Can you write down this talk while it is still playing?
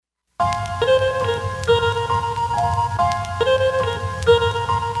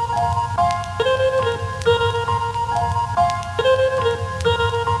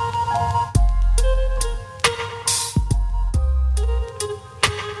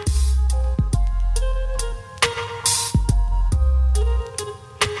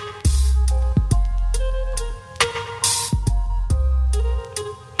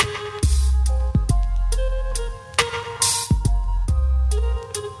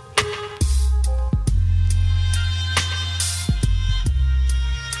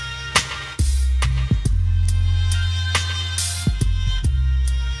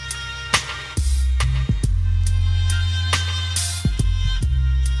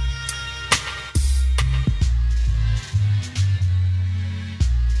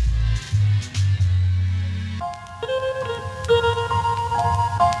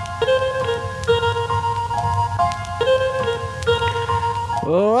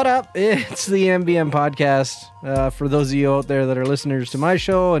What up? It's the MBM podcast. For those of you out there that are listeners to my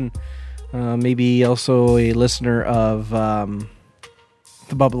show and maybe also a listener of the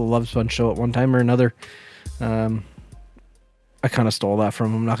Bubba the Love Sponge show at one time or another. I kind of stole that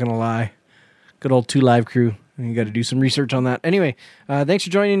from him, not going to lie. Good old 2 Live crew. You got to do some research on that. Anyway, thanks for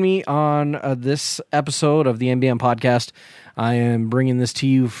joining me on this episode of the MBM podcast. I am bringing this to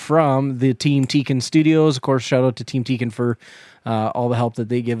you from the Team Tekin Studios. Of course, shout out to Team Tekin for all the help that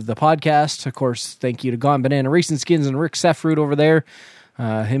they give the podcast. Of course, thank you to Gone Banana Racing Skins and Rick Seffrood over there.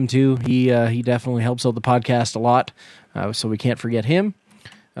 Him too. He definitely helps out the podcast a lot, so we can't forget him.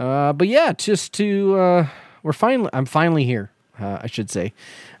 But yeah, just to I'm finally here. I should say.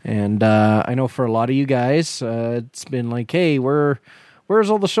 And I know for a lot of you guys, it's been like, hey, where's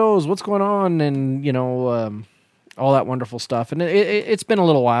all the shows? What's going on? And, you know, all that wonderful stuff. And it's been a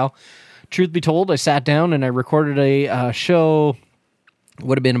little while. Truth be told, I sat down and I recorded a show,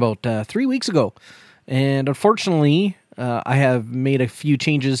 would have been about 3 weeks ago. And unfortunately, I have made a few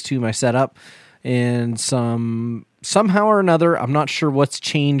changes to my setup. And somehow or another, I'm not sure what's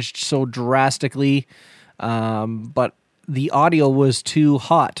changed so drastically, but the audio was too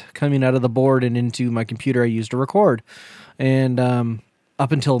hot coming out of the board and into my computer I used to record. And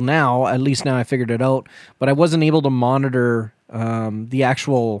up until now, at least now I figured it out, but I wasn't able to monitor the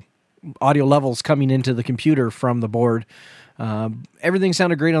actual audio levels coming into the computer from the board. Everything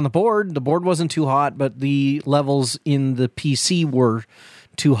sounded great on the board. The board wasn't too hot, but the levels in the PC were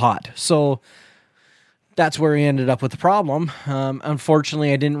too hot. So that's where we ended up with the problem.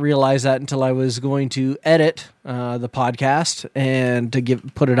 Unfortunately, I didn't realize that until I was going to edit the podcast and to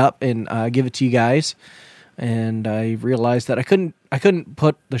put it up and give it to you guys. And I realized that I couldn't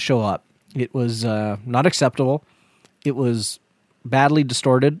put the show up. It was not acceptable. It was badly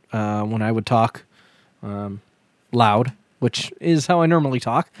distorted when I would talk loud, which is how I normally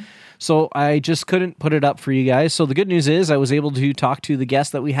talk. So I just couldn't put it up for you guys. So the good news is I was able to talk to the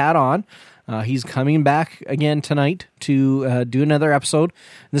guest that we had on. He's coming back again tonight to do another episode.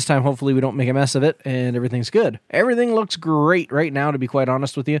 This time, hopefully, we don't make a mess of it and everything's good. Everything looks great right now, to be quite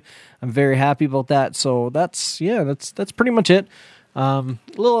honest with you. I'm very happy about that. So that's pretty much it. A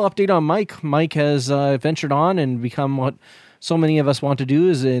little update on Mike. Mike has ventured on and become what so many of us want to do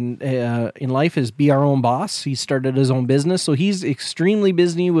is in life is be our own boss. He started his own business, so he's extremely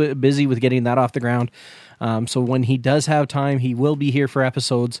busy with getting that off the ground. So when he does have time, he will be here for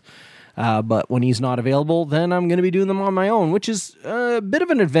episodes. But when he's not available, then I'm going to be doing them on my own, which is a bit of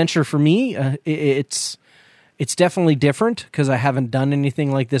an adventure for me. It's definitely different because I haven't done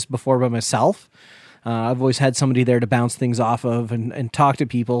anything like this before by myself. I've always had somebody there to bounce things off of and talk to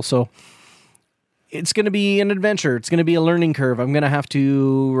people. So it's going to be an adventure. It's going to be a learning curve. I'm going to have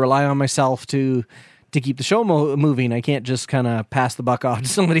to rely on myself to keep the show moving. I can't just kind of pass the buck off to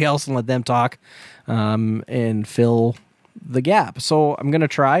somebody else and let them talk and fill the gap. So I'm going to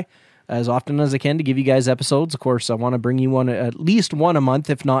try as often as I can to give you guys episodes. Of course, I want to bring you at least one a month,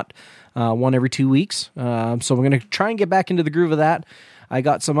 if not one every 2 weeks. So we're going to try and get back into the groove of that. I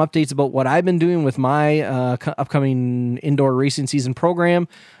got some updates about what I've been doing with my upcoming indoor racing season program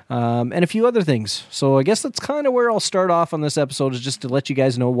and a few other things. So I guess that's kind of where I'll start off on this episode, is just to let you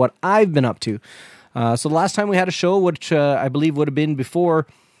guys know what I've been up to. So the last time we had a show, which I believe would have been before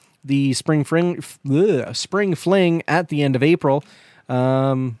the spring fling at the end of April,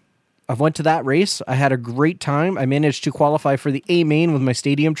 I went to that race. I had a great time. I managed to qualify for the A main with my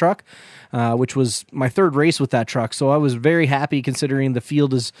stadium truck, which was my third race with that truck. So I was very happy considering the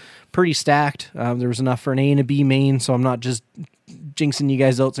field is pretty stacked. There was enough for an A and a B main, so I'm not just jinxing you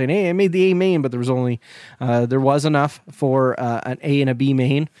guys out saying, hey, I made the A main, but there was enough for an A and a B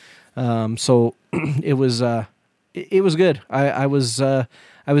main. So it was good. I was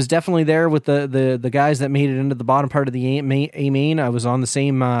definitely there with the guys that made it into the bottom part of the A main. I was on the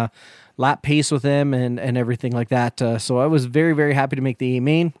same lap pace with them and everything like that. So I was very, very happy to make the A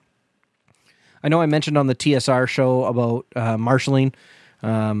main. I know I mentioned on the TSR show about marshalling.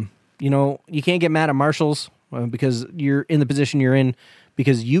 You can't get mad at marshals because you're in the position you're in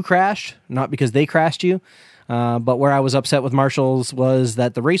because you crashed, not because they crashed you. But where I was upset with marshals was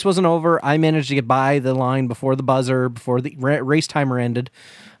that the race wasn't over. I managed to get by the line before the buzzer, before the race timer ended.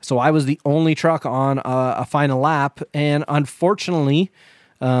 So I was the only truck on a final lap. And unfortunately,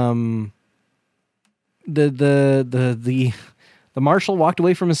 the marshal walked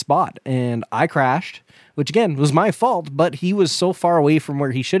away from his spot and I crashed, which again was my fault, but he was so far away from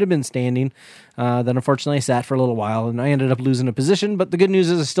where he should have been standing that unfortunately I sat for a little while and I ended up losing a position. But the good news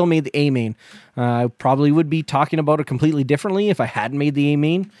is I still made the A main. I probably would be talking about it completely differently if I hadn't made the A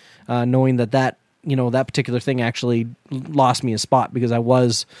main, knowing that that particular thing actually lost me a spot because I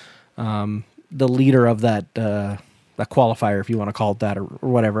was the leader of that qualifier, if you want to call it that, or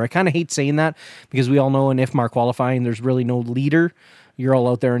whatever. I kind of hate saying that because we all know in IFMAR qualifying, there's really no leader. You're all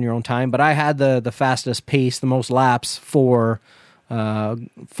out there in your own time. But I had the fastest pace, the most laps for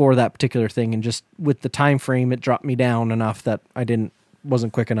that particular thing, and just with the time frame, it dropped me down enough that I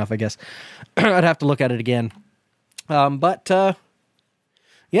wasn't quick enough, I guess. I'd have to look at it again.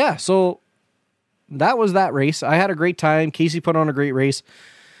 Yeah, so that was that race. I had a great time. Casey put on a great race.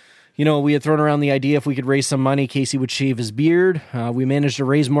 We had thrown around the idea if we could raise some money, Casey would shave his beard. We managed to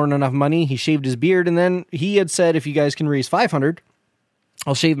raise more than enough money. He shaved his beard, and then he had said, if you guys can raise 500,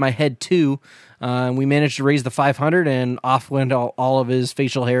 I'll shave my head too. We managed to raise the 500, and off went all of his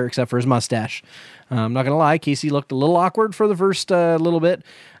facial hair except for his mustache. I'm not going to lie, Casey looked a little awkward for the first little bit,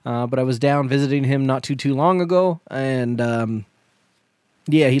 but I was down visiting him not too long ago, and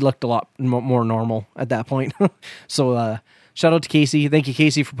yeah, he looked a lot more normal at that point. So shout out to Casey. Thank you,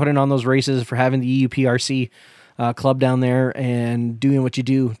 Casey, for putting on those races, for having the EUPRC club down there and doing what you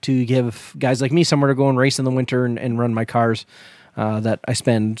do to give guys like me somewhere to go and race in the winter and run my cars that I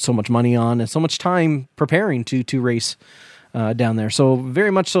spend so much money on and so much time preparing to race down there. So very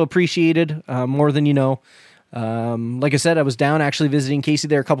much so appreciated, more than you know. Like I said, I was down actually visiting Casey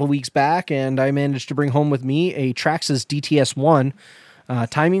there a couple of weeks back, and I managed to bring home with me a Traxxas DTS1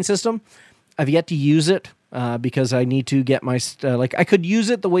 timing system. I've yet to use it because I need to get my I could use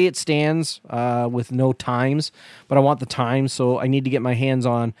it the way it stands with no times, but I want the times, so I need to get my hands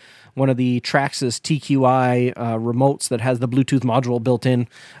on one of the Traxxas TQI remotes that has the Bluetooth module built in.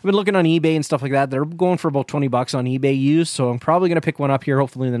 I've been looking on eBay and stuff like that. They're going for about $20 on eBay used, so I'm probably going to pick one up here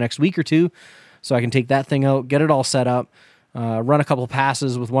hopefully in the next week or two, so I can take that thing out, get it all set up, run a couple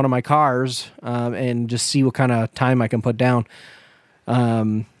passes with one of my cars, and just see what kind of time I can put down.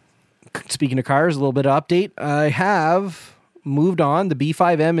 Speaking of cars, a little bit of update. I have moved on. The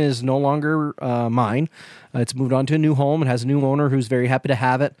B5M is no longer mine. It's moved on to a new home. It has a new owner who's very happy to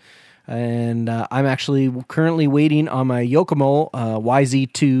have it. And I'm actually currently waiting on my Yokomo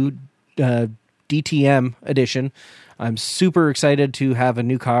YZ2 DTM edition. I'm super excited to have a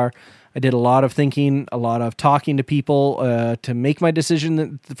new car. I did a lot of thinking, a lot of talking to people to make my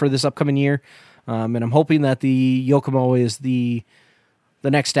decision for this upcoming year. And I'm hoping that the Yokomo is the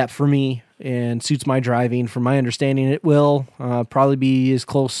next step for me and suits my driving. From my understanding, it will probably be as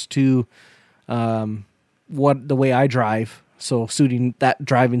close to the way I drive, so suiting that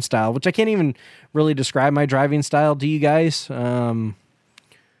driving style, which I can't even really describe my driving style to you guys. A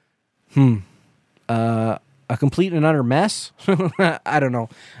complete and utter mess. I don't know.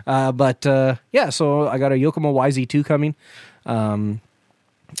 But yeah, so I got a Yokomo YZ2 coming.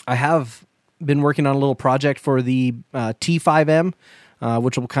 I have been working on a little project for the T5M,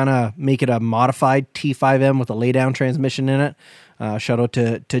 which will kind of make it a modified T5M with a laydown transmission in it. Shout out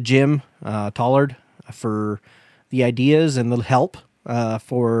to Jim Tollard for the ideas and the help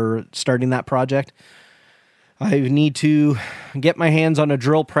for starting that project. I need to get my hands on a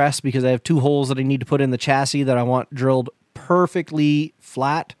drill press because I have 2 holes that I need to put in the chassis that I want drilled perfectly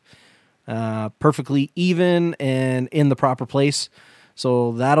flat, perfectly even, and in the proper place.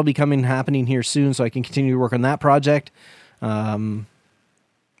 So that'll be happening here soon, so I can continue to work on that project.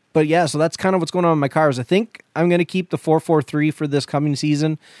 But yeah, so that's kind of what's going on with my cars. I think I'm going to keep the 443 for this coming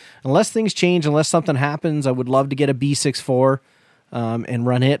season. Unless things change, unless something happens, I would love to get a B64 and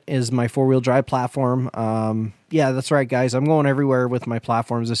run it as my 4-wheel drive platform. Yeah, that's right, guys. I'm going everywhere with my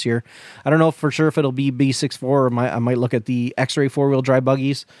platforms this year. I don't know for sure if it'll be B64 or I might look at the X-Ray 4-wheel drive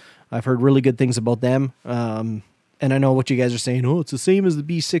buggies. I've heard really good things about them. And I know what you guys are saying. Oh, it's the same as the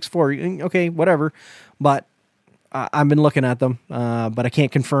B64. Okay, whatever. But I've been looking at them, but I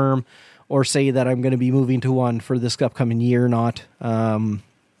can't confirm or say that I'm going to be moving to one for this upcoming year or not. As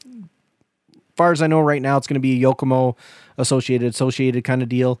far as I know right now, it's going to be a Yokomo associated kind of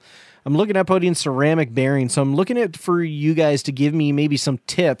deal. I'm looking at putting ceramic bearings, so I'm looking at for you guys to give me maybe some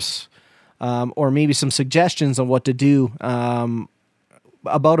tips or maybe some suggestions on what to do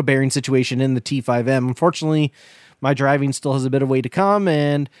about a bearing situation in the T5M. Unfortunately, my driving still has a bit of way to come,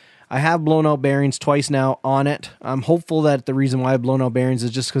 and I have blown out bearings twice now on it. I'm hopeful that the reason why I've blown out bearings is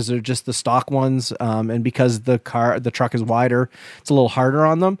just because they're just the stock ones, and because the truck is wider, it's a little harder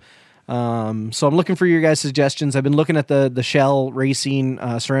on them. So I'm looking for your guys' suggestions. I've been looking at the Shell Racing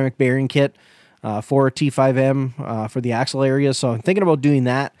ceramic bearing kit for a T5M for the axle area, so I'm thinking about doing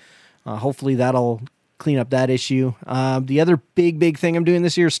that. Hopefully that'll clean up that issue. The other big thing I'm doing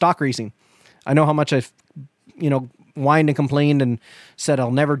this year is stock racing. I know how much I've whined and complained and said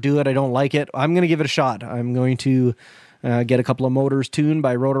I'll never do it. I don't like it. I'm going to give it a shot. I'm going to Get a couple of motors tuned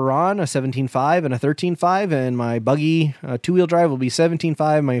by Rotoron, a 17.5 and a 13.5, and my buggy two-wheel drive will be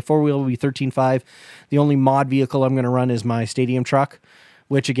 17.5, my four-wheel will be 13.5. The only mod vehicle I'm going to run is my stadium truck,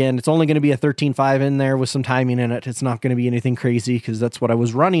 which again, it's only going to be a 13.5 in there with some timing in it. It's not going to be anything crazy because that's what I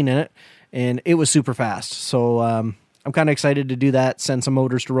was running in it, and it was super fast. So I'm kind of excited to do that, send some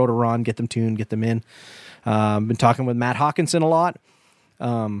motors to Rotoron, get them tuned, get them in. Been talking with Matt Hawkinson a lot.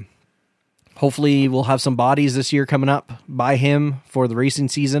 Hopefully we'll have some bodies this year coming up by him for the racing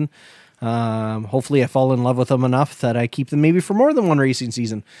season. Hopefully I fall in love with them enough that I keep them maybe for more than one racing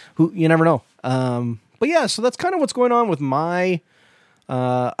season. You never know. But yeah, so that's kind of what's going on with my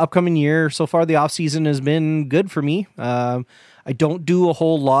upcoming year. So far, the off season has been good for me. I don't do a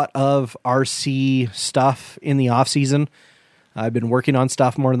whole lot of RC stuff in the off season. I've been working on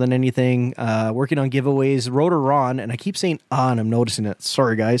stuff more than anything, working on giveaways. Rotoron, and I keep saying and I'm noticing it.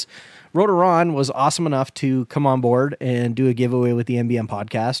 Sorry, guys. Rotoron was awesome enough to come on board and do a giveaway with the MBM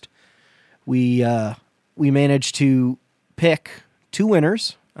podcast. We managed to pick two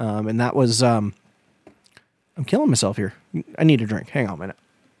winners, and that was... I'm killing myself here. I need a drink. Hang on a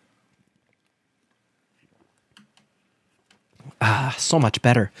minute. So much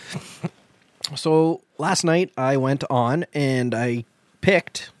better. So last night I went on and I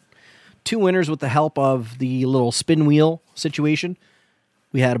picked two winners with the help of the little spin wheel situation.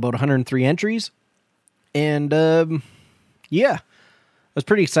 We had about 103 entries, and yeah, I was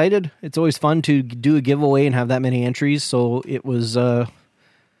pretty excited. It's always fun to do a giveaway and have that many entries, so it was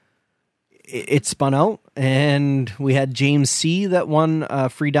it spun out, and we had James C. that won a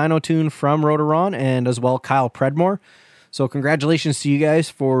free dyno tune from Rotoron, and as well Kyle Predmore. So congratulations to you guys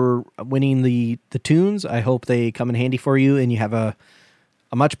for winning the tunes. I hope they come in handy for you, and you have a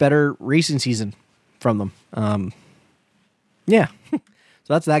much better racing season from them. Yeah.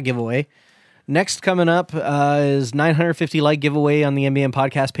 So that's that giveaway. Next coming up is 950 like giveaway on the MBM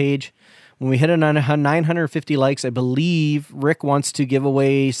podcast page. When we hit a 950 likes, I believe Rick wants to give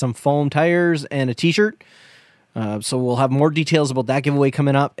away some foam tires and a t-shirt. So we'll have more details about that giveaway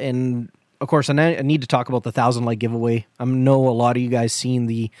coming up. And of course, I need to talk about the 1,000 like giveaway. I know a lot of you guys seen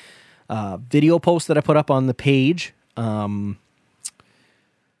the video post that I put up on the page. But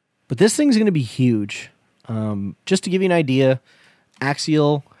this thing's going to be huge. Just to give you an idea,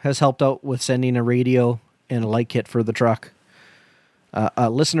 Axial has helped out with sending a radio and a light kit for the truck. A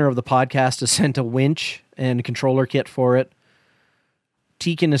listener of the podcast has sent a winch and a controller kit for it.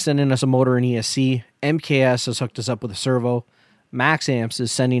 Tekin is sending us a motor and ESC. MKS has hooked us up with a servo. Max Amps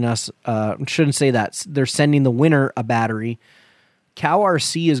is sending us, shouldn't say that, they're sending the winner a battery. Cow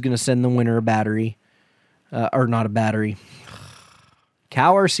RC is going to send the winner a battery. Or not a battery.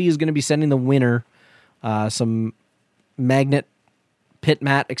 Cow RC is going to be sending the winner some magnet pit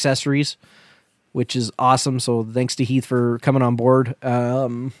mat accessories, which is awesome. So thanks to Heath for coming on board.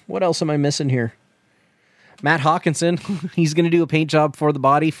 What else am I missing here? Matt Hawkinson, he's going to do a paint job for the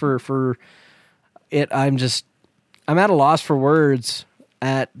body for it. I'm at a loss for words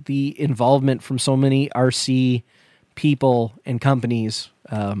at the involvement from so many RC people and companies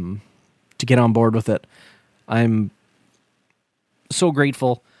to get on board with it. I'm so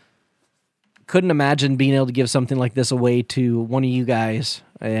grateful. Couldn't imagine being able to give something like this away to one of you guys,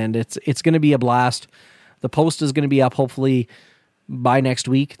 and it's going to be a blast. The post is going to be up hopefully by next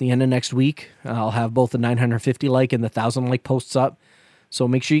week, the end of next week. I'll have both the 950 like and the 1,000 like posts up, so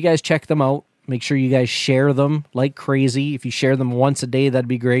make sure you guys check them out. Make sure you guys share them like crazy. If you share them once a day, that'd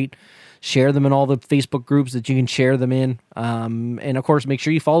be great. Share them in all the Facebook groups that you can share them in, and of course, make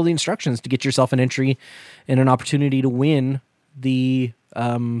sure you follow the instructions to get yourself an entry and an opportunity to win the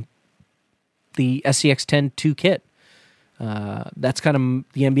SCX-10 2 kit. That's kind of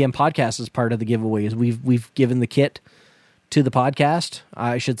the MBM podcast as part of the giveaways. We've given the kit to the podcast.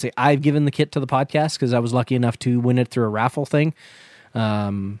 I should say I've given the kit to the podcast because I was lucky enough to win it through a raffle thing.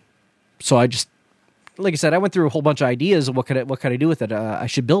 So I just, like I said, I went through a whole bunch of ideas of what could I do with it. I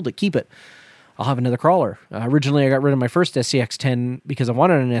should build it, keep it. I'll have another crawler. Originally, I got rid of my first SCX-10 because I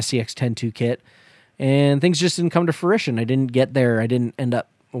wanted an SCX-10 2 kit, and things just didn't come to fruition. I didn't get there. I didn't end up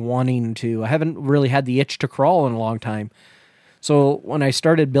wanting to. I haven't really had the itch to crawl in a long time. So when I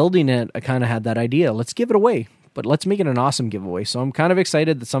started building it, I kind of had that idea. Let's give it away, but let's make it an awesome giveaway. So I'm kind of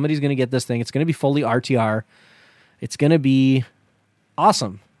excited that somebody's going to get this thing. It's going to be fully RTR. It's going to be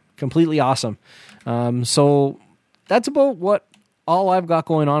awesome. Completely awesome. So that's about what all I've got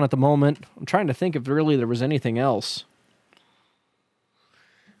going on at the moment. I'm trying to think if really there was anything else.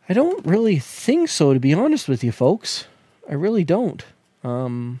 I don't really think so, to be honest with you folks. I really don't.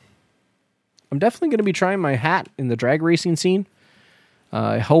 I'm definitely going to be trying my hat in the drag racing scene.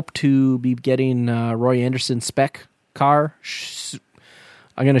 I hope to be getting Roy Anderson's spec car.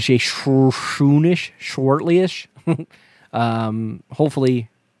 I'm going to say soonish, shortly-ish. Hopefully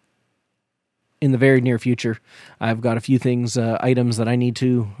in the very near future. I've got a few things, items that I need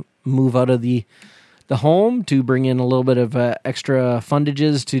to move out of the home to bring in a little bit of extra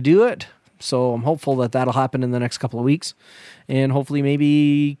fundages to do it. So I'm hopeful that that'll happen in the next couple of weeks. And hopefully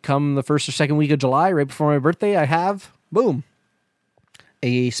maybe come the first or second week of July, right before my birthday, I have, boom,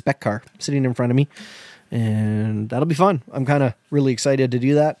 a spec car sitting in front of me. And that'll be fun. I'm kind of really excited to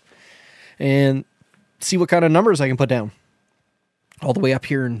do that and see what kind of numbers I can put down all the way up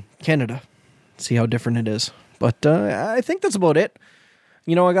here in Canada. See how different it is. But I think that's about it.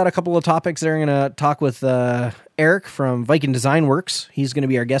 You know, I got a couple of topics there. I'm going to talk with Eric from Viking Design Works. He's going to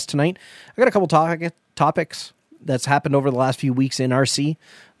be our guest tonight. I got a couple topics that's happened over the last few weeks in RC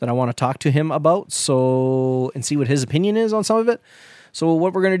that I want to talk to him about, and see what his opinion is on some of it. So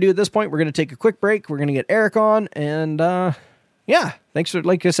what we're going to do at this point, we're going to take a quick break. We're going to get Eric on, and like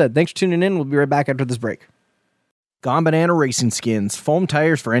I said, thanks for tuning in. We'll be right back after this break. Gone Banana Racing Skins, foam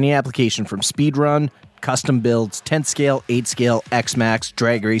tires for any application from speed run, custom builds, 10th scale, 8 scale, X-Max,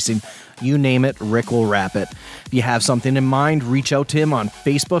 drag racing, you name it, Rick will wrap it. If you have something in mind, reach out to him on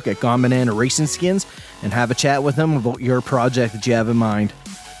Facebook at Gone Banana Racing Skins and have a chat with him about your project that you have in mind.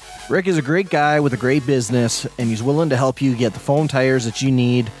 Rick is a great guy with a great business, and he's willing to help you get the foam tires that you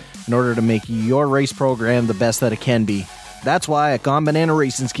need in order to make your race program the best that it can be. That's why at Gone Banana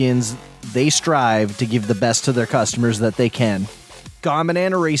Racing Skins, they strive to give the best to their customers that they can. Gone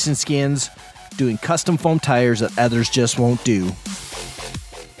Banana Racing Skins, doing custom foam tires that others just won't do.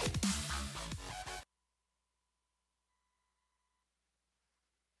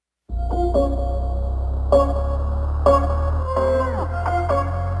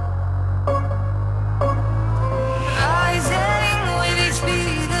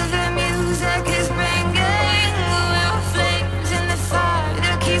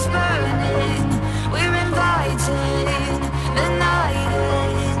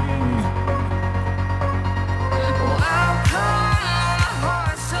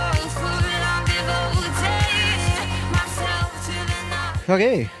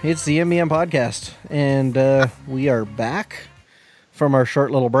 Okay, it's the MBM podcast, and we are back from our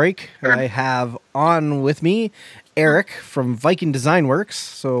short little break. I have on with me Eric from Viking Design Works.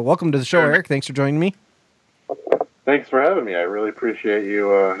 So welcome to the show, Eric. Thanks for joining me. Thanks for having me. I really appreciate you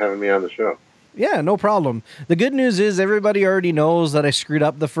having me on the show. Yeah, no problem. The good news is everybody already knows that I screwed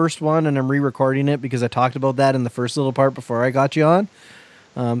up the first one, and I'm re-recording it because I talked about that in the first little part before I got you on.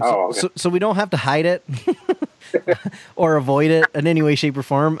 Okay. So we don't have to hide it or avoid it in any way, shape, or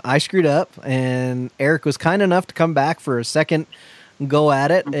form. I screwed up, and Eric was kind enough to come back for a second go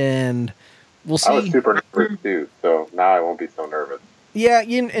at it, and we'll see. I was super nervous too, so now I won't be so nervous. Yeah,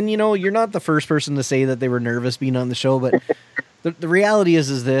 you're not the first person to say that they were nervous being on the show, but the reality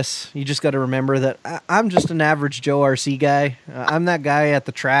is this. You just got to remember that I'm just an average Joe RC guy. I'm that guy at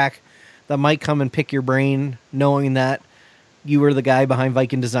the track that might come and pick your brain knowing that you were the guy behind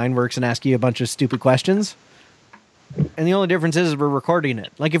Viking Design Works and ask you a bunch of stupid questions. And the only difference is we're recording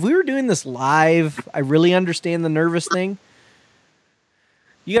it. Like, if we were doing this live, I really understand the nervous thing.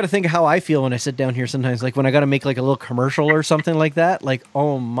 You got to think of how I feel when I sit down here sometimes. Like, when I got to make, like, a little commercial or something like that. Like,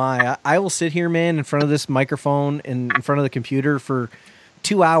 oh, my. I will sit here, man, in front of this microphone and in front of the computer for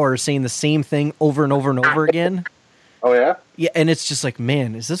 2 hours saying the same thing over and over and over again. Oh, yeah? Yeah, and it's just like,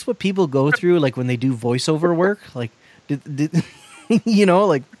 man, is this what people go through, like, when they do voiceover work? Like, did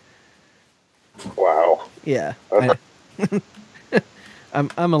like... Wow. Yeah.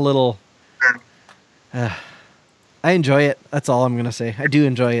 I'm a little... I enjoy it. That's all I'm gonna say. I do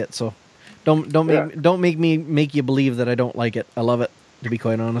enjoy it, so don't make me make you believe that I don't like it. I love it, to be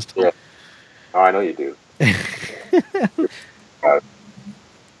quite honest. Yeah. Oh, I know you do.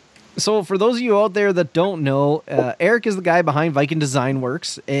 So for those of you out there that don't know, Eric is the guy behind Viking Design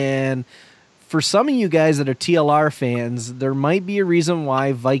Works, and for some of you guys that are TLR fans, there might be a reason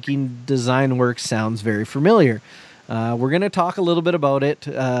why Viking Design Works sounds very familiar. We're going to talk a little bit about it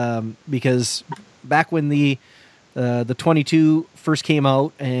because back when the 22 first came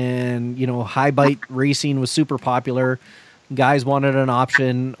out and, high bite racing was super popular, guys wanted an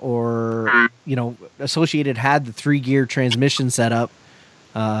option, or, Associated had the 3-gear transmission setup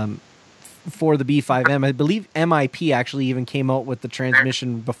for the B5M. I believe MIP actually even came out with the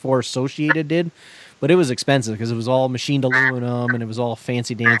transmission before Associated did, but it was expensive because it was all machined aluminum and it was all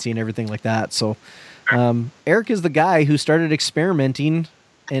fancy dancy and everything like that. So Eric is the guy who started experimenting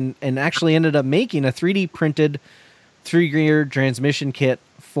and actually ended up making a 3D printed 3-gear transmission kit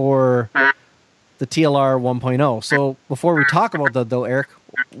for the TLR 1.0. So before we talk about that though, Eric,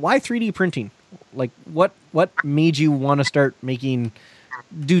 why 3D printing? Like, what made you want to start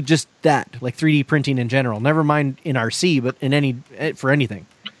do just that, like 3D printing in general? Never mind in RC, but for anything.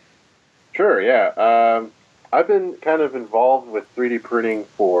 Sure, yeah. I've been kind of involved with 3D printing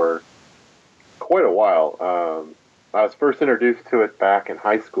for quite a while. I was first introduced to it back in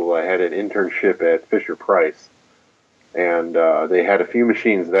high school. I had an internship at Fisher-Price, and they had a few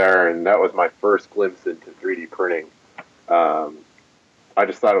machines there, and that was my first glimpse into 3D printing. I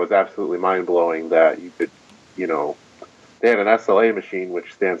just thought it was absolutely mind-blowing that you could, they had an SLA machine,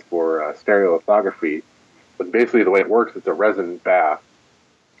 which stands for stereolithography, but basically the way it works, it's a resin bath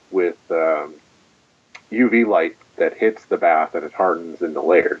with UV light that hits the bath and it hardens into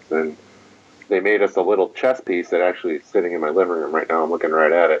layers. And they made us a little chess piece that actually is sitting in my living room right now. I'm looking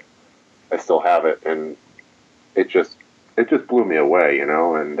right at it. I still have it, and it just blew me away,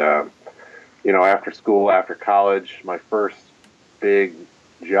 And after school, after college, my first big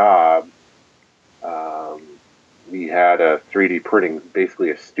job, we had a 3D printing, basically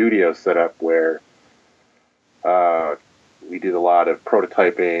a studio set up where we did a lot of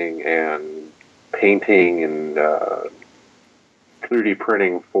prototyping and painting and 3D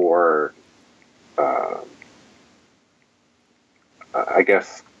printing for, I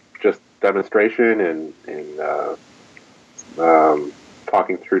guess, just demonstration and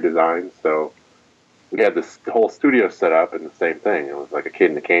talking through designs. So we had this whole studio set up, and the same thing. It was like a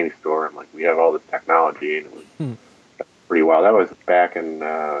kid in a candy store. I'm like, we have all this technology, and it was pretty wild. That was back in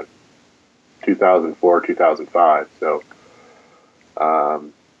 2004, 2005. So,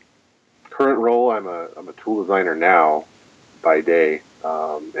 current role, I'm a tool designer now by day,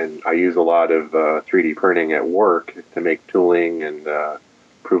 and I use a lot of 3D printing at work to make tooling and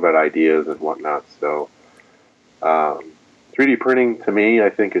prove out ideas and whatnot. So, 3D printing to me, I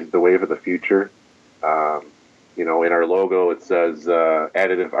think, is the wave of the future. In our logo, it says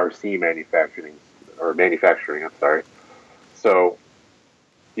additive RC manufacturing. I'm sorry. So,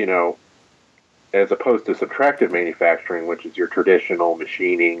 as opposed to subtractive manufacturing, which is your traditional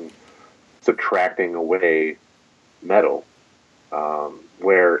machining, subtracting away metal,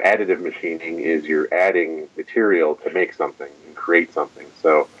 where additive machining is you're adding material to make something and create something.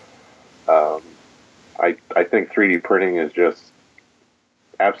 So, I think 3D printing is just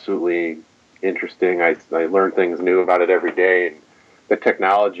absolutely interesting. I learn things new about it every day, and the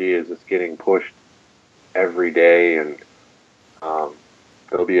technology is just getting pushed every day, and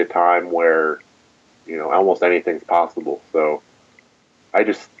there'll be a time where almost anything's possible. So I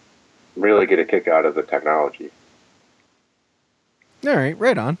just really get a kick out of the technology. All right,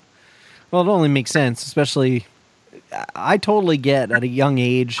 right on. Well, it only makes sense, especially I totally get at a young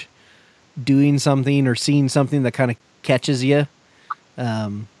age doing something or seeing something that kind of catches you.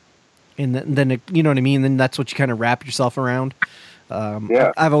 And then you know what I mean? Then that's what you kind of wrap yourself around.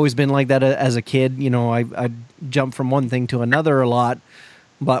 Yeah. I've always been like that as a kid. I'd jump from one thing to another a lot.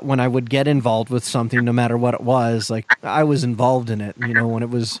 But when I would get involved with something, no matter what it was, like I was involved in it. When it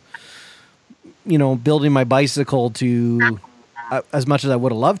was, building my bicycle to as much as I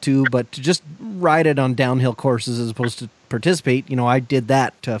would have loved to, but to just ride it on downhill courses as opposed to participate, I did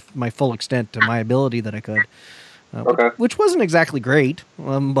that to my full extent, to my ability that I could. Which wasn't exactly great,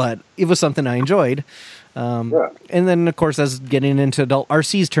 but it was something I enjoyed. Yeah. And then, of course, as getting into adult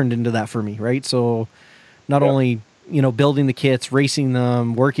RCs turned into that for me, right? So not only, building the kits, racing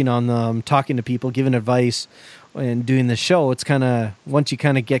them, working on them, talking to people, giving advice, and doing the show, it's kind of, once you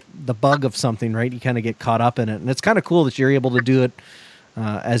kind of get the bug of something, right, you kind of get caught up in it. And it's kind of cool that you're able to do it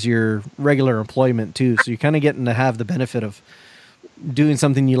as your regular employment, too. So you're kind of getting to have the benefit of doing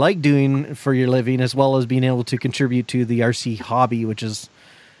something you like doing for your living, as well as being able to contribute to the RC hobby, which is,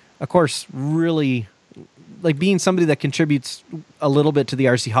 of course, really like being somebody that contributes a little bit to the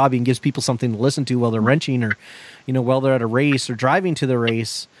RC hobby and gives people something to listen to while they're wrenching or, while they're at a race or driving to the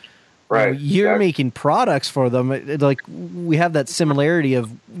race. Right. You're making products for them. Like we have that similarity of,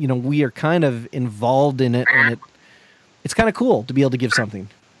 we are kind of involved in it, and it's kind of cool to be able to give something.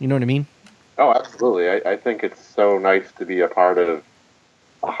 You know what I mean? Oh, absolutely. I think it's so nice to be a part of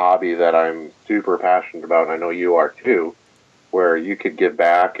a hobby that I'm super passionate about, and I know you are too, where you could give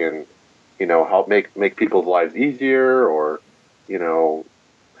back and, help make people's lives easier, or,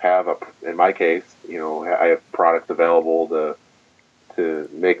 have in my case, I have products available to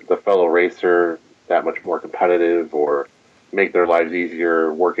make the fellow racer that much more competitive, or make their lives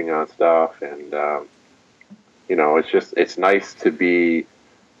easier working on stuff. And, it's nice to be,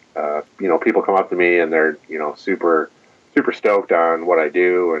 people come up to me and they're, super stoked on what I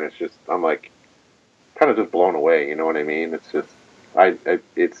do. And it's just, I'm like kind of just blown away. You know what I mean? It's just,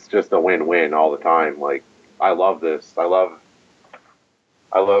 it's just a win-win all the time. Like, I love this. I love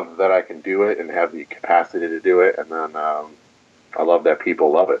I love that I can do it and have the capacity to do it, and then I love that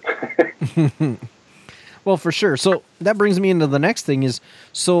people love it. Well, for sure. So that brings me into the next thing is,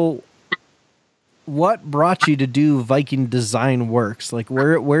 so what brought you to do Viking Design Works? Like,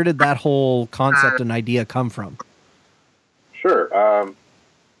 where did that whole concept and idea come from? Sure.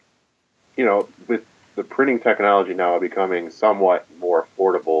 With the printing technology now becoming somewhat more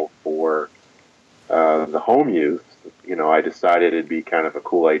affordable for the home use, I decided it'd be kind of a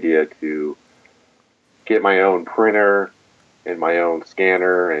cool idea to get my own printer and my own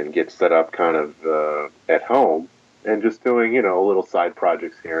scanner and get set up kind of at home and just doing, little side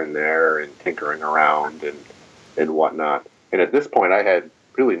projects here and there and tinkering around and whatnot. And at this point, I had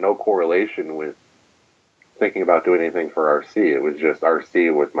really no correlation with thinking about doing anything for RC. It was just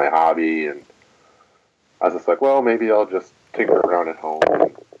RC was my hobby, and I was just like, well, maybe I'll just tinker around at home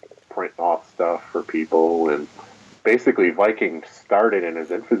and print off stuff for people. And basically, Viking started in his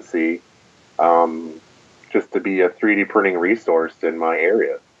infancy just to be a 3D printing resource in my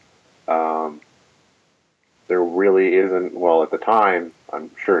area. There really isn't, well, at the time,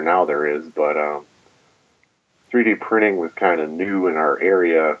 I'm sure now there is, but 3D printing was kind of new in our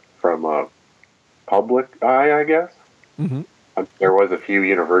area from a public eye, I guess. Mm-hmm. There was a few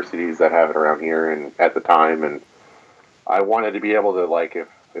universities that have it around here and at the time, and I wanted to be able to, like,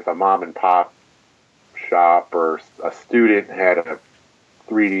 if a mom and pop shop or a student had a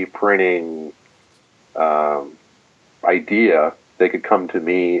 3D printing idea, they could come to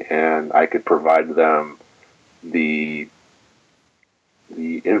me and I could provide them the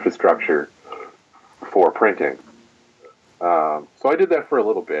infrastructure for printing. So I did that for a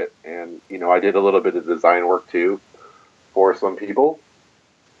little bit, and I did a little bit of design work too for some people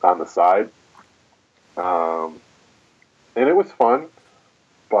on the side, and it was fun.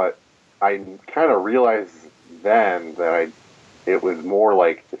 But I kind of realized then that it was more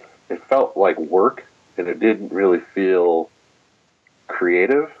like it felt like work, and it didn't really feel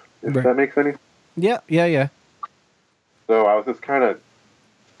creative. If Right. that makes any sense. Yeah. So I was just kind of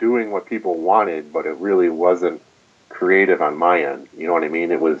doing what people wanted, but it really wasn't creative on my end. You know what I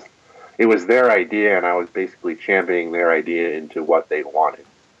mean? It was their idea, and I was basically championing their idea into what they wanted.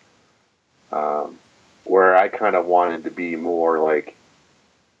 Where I kind of wanted to be more like,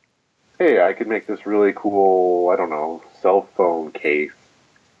 hey, I could make this really cool, I don't know, cell phone case,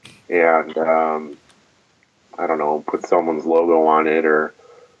 and I don't know, put someone's logo on it or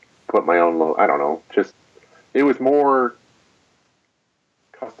put my own logo. I don't know. Just it was more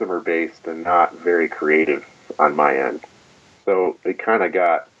customer based and not very creative on my end. So it kind of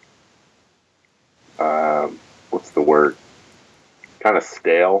got, what's the word? Kind of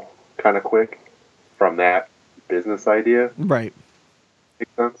stale, kind of quick from that business idea. Right.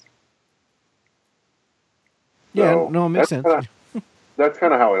 Makes sense? Yeah, So no, it makes sense. That's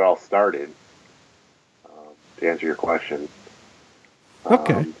kind of how it all started, to answer your question.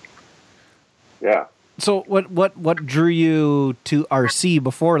 Okay. Yeah. So what drew you to RC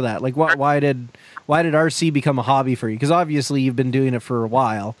before that? Like, why did RC become a hobby for you? Because obviously you've been doing it for a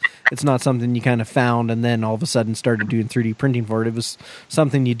while. It's not something you kind of found and then all of a sudden started doing 3D printing for it. It was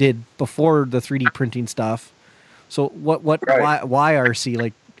something you did before the 3D printing stuff. So Right. why RC?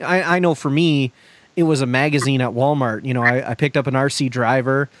 Like, I know for me, it was a magazine at Walmart. I picked up an RC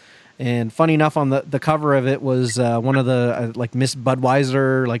driver, and funny enough, on the cover of it was one of the like Miss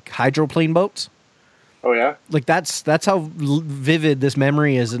Budweiser like hydroplane boats. Oh yeah. Like that's how vivid this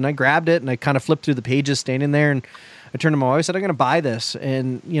memory is. And I grabbed it and I kind of flipped through the pages standing there, and I turned to my wife and said, I'm going to buy this.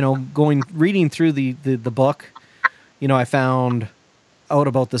 And, reading through the book, I found out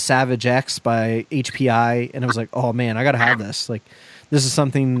about the Savage X by HPI, and I was like, oh man, I got to have this. Like, this is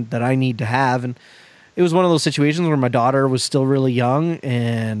something that I need to have. And it was one of those situations where my daughter was still really young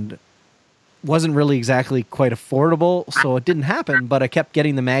and wasn't really exactly quite affordable, so it didn't happen, but I kept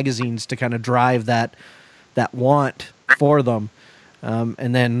getting the magazines to kind of drive that want for them.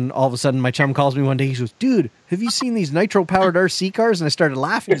 And then all of a sudden my chum calls me one day. He goes, dude, have you seen these nitro-powered RC cars? And I started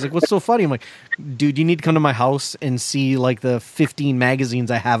laughing. He's like, what's so funny? I'm like, dude, you need to come to my house and see like the 15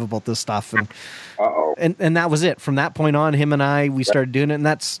 magazines I have about this stuff. And Uh-oh. and that was it. From that point on, him and I, we started doing it. And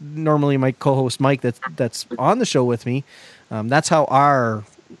that's normally my co-host Mike that's on the show with me. That's how our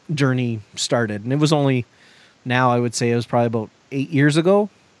journey started. And it was only, now I would say it was probably about 8 years ago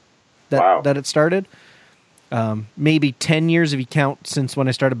that it started. Maybe 10 years if you count since when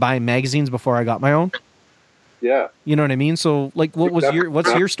I started buying magazines before I got my own. Yeah. You know what I mean? So like, what's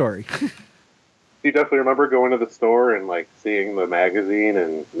your story? You definitely remember going to the store and like seeing the magazine,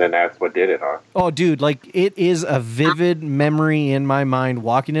 and then that's what did it, huh? Oh, dude, like it is a vivid memory in my mind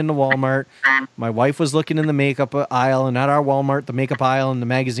walking into Walmart. My wife was looking in the makeup aisle, and at our Walmart, the makeup aisle and the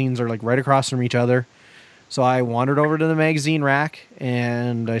magazines are like right across from each other. So I wandered over to the magazine rack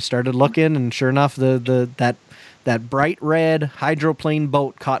and I started looking, and sure enough, that bright red hydroplane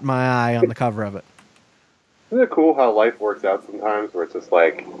boat caught my eye on the cover of it. Isn't it cool how life works out sometimes, where it's just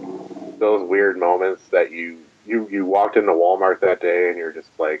like those weird moments that you walked into Walmart that day and you're just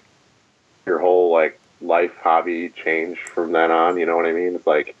like your whole like life hobby changed from then on. You know what I mean? It's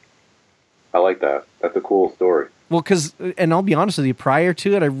like I like that. That's a cool story. Well, and I'll be honest with you, prior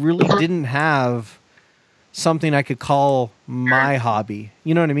to it, I really didn't have something I could call my hobby.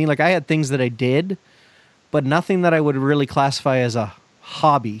 You know what I mean? Like I had things that I did, but nothing that I would really classify as a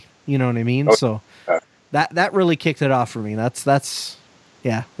hobby. You know what I mean? Oh, so yeah. that really kicked it off for me. That's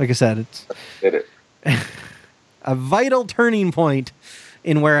yeah. Like I said, it's Did it. a vital turning point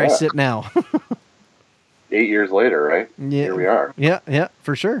in where I sit now. 8 years later, right? Yeah. Here we are. Yeah,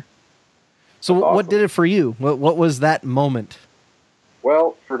 for sure. So That's what awesome. did it for you? What was that moment?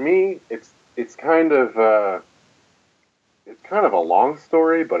 Well, for me, it's kind of a long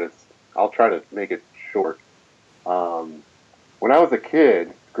story, but I'll try to make it short. When I was a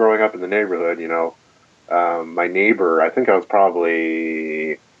kid, growing up in the neighborhood, my neighbor, I think I was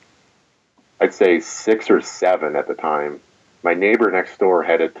probably, I'd say 6 or 7 at the time. My neighbor next door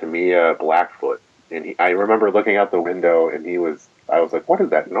had a Tamiya Blackfoot, and I remember looking out the window, and I was like, "What is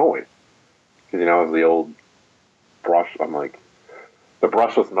that noise?" Because it was the old brush. I'm like, the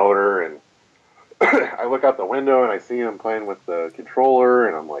brushless motor, and I look out the window and I see him playing with the controller,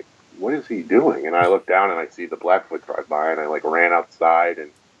 and I'm like, "What is he doing?" And I look down and I see the Blackfoot drive by, and I like ran outside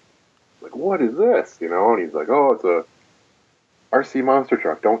and like, "What is this?" And he's like, "Oh, it's a RC monster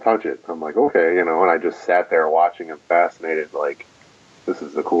truck. Don't touch it." I'm like, "Okay," and I just sat there watching him, fascinated, like, this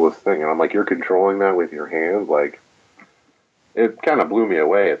is the coolest thing. And I'm like, "You're controlling that with your hands?" Like, it kind of blew me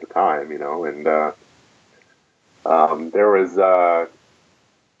away at the time, and there was.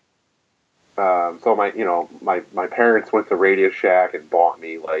 So my parents went to Radio Shack and bought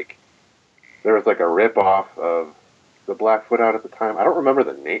me like there was like a rip off of the Blackfoot out at the time. I don't remember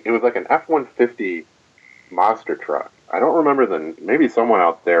the name. It was like an F-150 monster truck. I don't remember maybe someone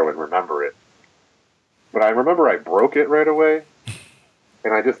out there would remember it. But I remember I broke it right away,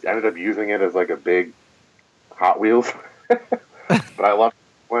 and I just ended up using it as like a big Hot Wheels. But I loved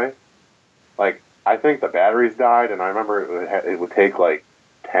it anyway. Like, I think the batteries died, and I remember it would take like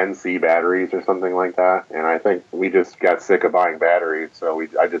 10 C batteries or something like that, and I think we just got sick of buying batteries, so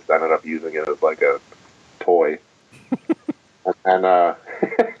I just ended up using it as like a toy. and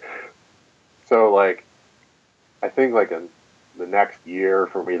so like I think like in the next year,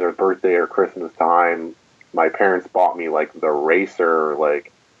 from either birthday or Christmas time, my parents bought me like the Racer,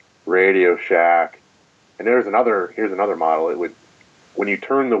 like Radio Shack, and here's another model. It would, when you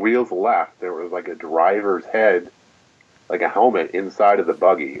turn the wheels left, there was like a driver's head, like a helmet inside of the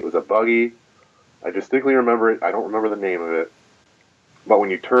buggy. It was a buggy. I distinctly remember it. I don't remember the name of it. But when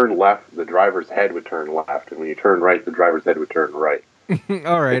you turn left, the driver's head would turn left. And when you turn right, the driver's head would turn right.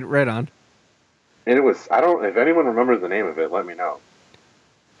 All right, right on. And it was, if anyone remembers the name of it, let me know.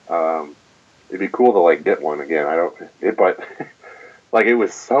 It'd be cool to like get one again. But like it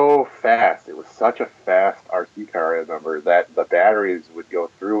was so fast. It was such a fast RC car, I remember, that the batteries would go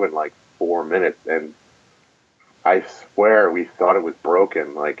through in like 4 minutes. And I swear we thought it was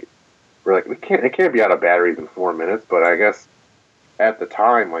broken. Like, we're like, it can't be out of batteries in 4 minutes. But I guess at the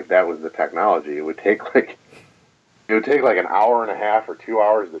time, like, that was the technology. It would take like an hour and a half or 2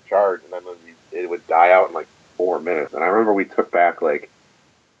 hours to charge, and then it would die out in like 4 minutes. And I remember we took back like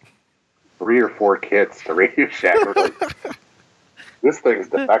 3 or 4 kits to Radio Shack. We're like, this thing's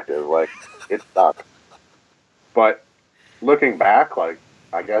defective. Like, it sucks. But looking back, like,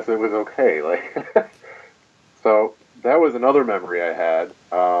 I guess it was okay. Like, so that was another memory I had.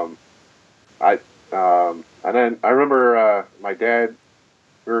 And then I remember my dad,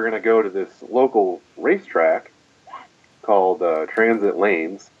 we were going to go to this local racetrack called Transit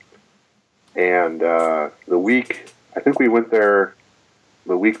Lanes. And I think we went there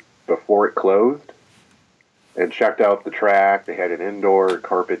the week before it closed and checked out the track. They had an indoor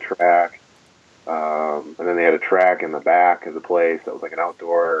carpet track. And then they had a track in the back of the place that was like an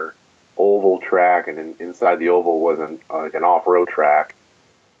outdoor oval track, and inside the oval was like an off-road track.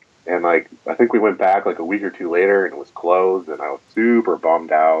 And like, I think we went back like a week or 2 later, and it was closed, and I was super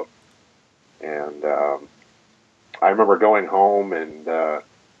bummed out. And I remember going home and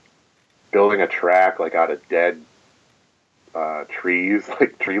building a track like out of dead trees,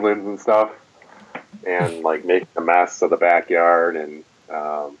 like tree limbs and stuff. and like making a mess of the backyard. And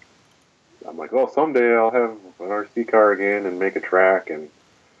I'm like, well, someday I'll have an RC car again and make a track.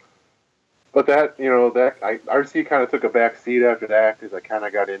 But that, RC kind of took a back seat after that because I kind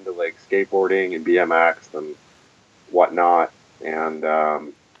of got into like skateboarding and BMX and whatnot. And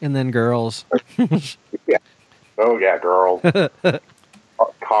then girls. Yeah. Oh yeah, girls.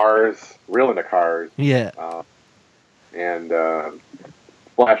 Cars, real into cars. Yeah. And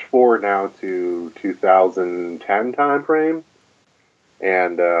flash forward now to 2010 time frame,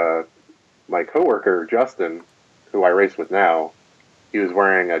 and my coworker Justin, who I race with now, he was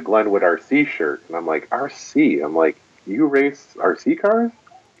wearing a Glenwood RC shirt, and I'm like, RC? I'm like, you race RC cars?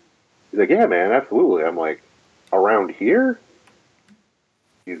 He's like, yeah, man, absolutely. I'm like, around here?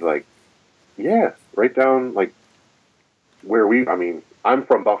 He's like, yeah, right down like where I'm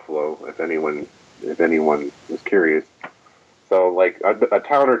from Buffalo, if anyone is curious. So like a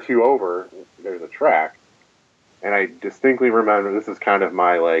town or two over, there's a track, and I distinctly remember this is kind of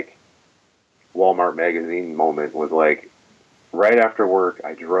my like Walmart magazine moment. Was like right after work,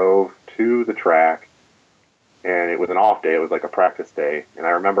 I drove to the track, and it was an off day. It was like a practice day, and I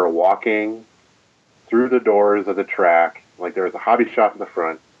remember walking through the doors of the track. Like there was a hobby shop in the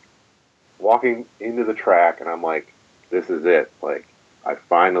front. Walking into the track, and I'm like, this is it. Like I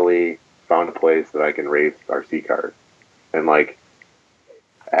finally found a place that I can race RC cars. And like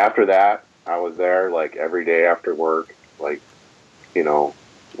after that, I was there like every day after work, like,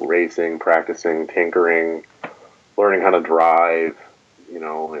 racing, practicing, tinkering, learning how to drive,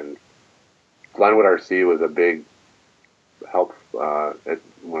 and Glenwood RC was a big help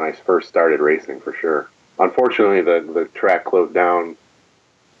when I first started racing, for sure. Unfortunately, the track closed down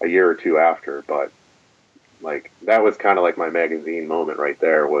a year or two after, but like that was kind of like my magazine moment right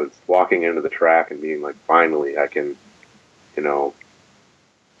there, was walking into the track and being like, finally I can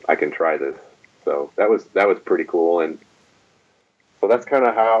try this. So that was pretty cool. And so that's kind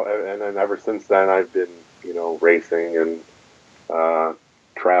of how, and then ever since then I've been racing and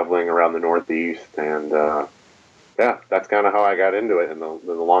traveling around the Northeast, and yeah, that's kind of how I got into it, and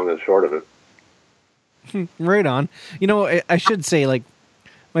the long and short of it. Right on. I should say, like,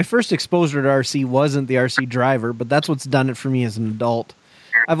 my first exposure to RC wasn't the RC driver, but that's what's done it for me as an adult.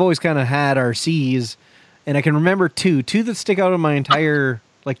 I've always kind of had RCs, and I can remember two that stick out in my entire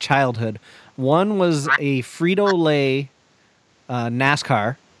like childhood. One was a Frito-Lay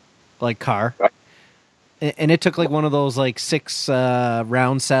NASCAR like car, and it took like one of those like 6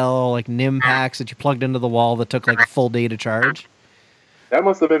 round cell like NIM packs that you plugged into the wall that took like a full day to charge. That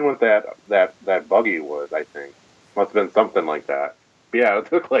must have been what that buggy was, I think. Must have been something like that. But yeah, it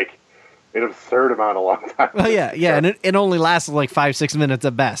took like an absurd amount of long time. Oh yeah, and it only lasted like 5-6 minutes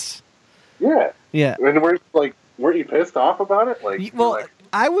at best. Yeah. Yeah. And weren't you pissed off about it? Well,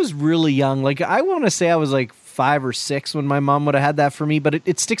 I was really young. Like, I want to say I was like 5 or 6 when my mom would have had that for me, but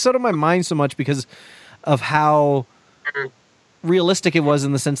it sticks out of my mind so much because of how realistic it was,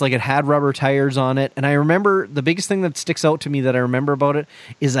 in the sense like it had rubber tires on it. And I remember the biggest thing that sticks out to me that I remember about it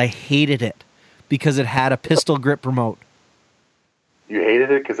is I hated it because it had a pistol grip remote. You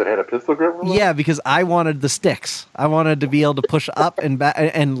hated it because it had a pistol grip remote? Yeah, because I wanted the sticks. I wanted to be able to push up and back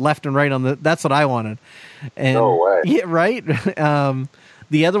and left and right on the. That's what I wanted. And, no way. Yeah, right.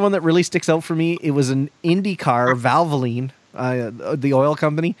 The other one that really sticks out for me, it was an Indy car, Valvoline, the oil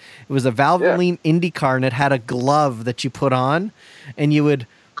company. It was a Valvoline Indy car, and it had a glove that you put on, and you would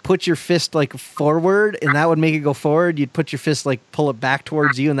put your fist like forward, and that would make it go forward. You'd put your fist like pull it back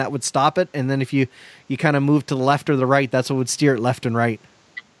towards you, and that would stop it. And then if you kind of move to the left or the right, that's what would steer it left and right.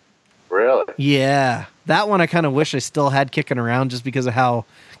 Really? Yeah. That one I kind of wish I still had kicking around, just because of how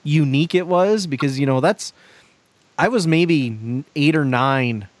unique it was. Because, I was maybe 8 or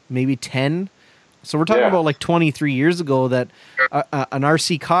 9, maybe 10. So we're talking about like 23 years ago that an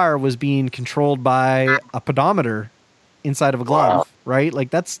RC car was being controlled by a pedometer inside of a glove, right?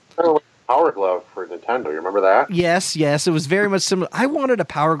 Like that's kind of like a Power Glove for Nintendo. You remember that? Yes. It was very much similar. I wanted a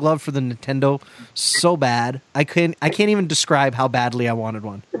Power Glove for the Nintendo so bad. I can't even describe how badly I wanted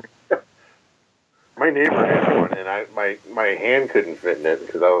one. My neighbor had one, and my hand couldn't fit in it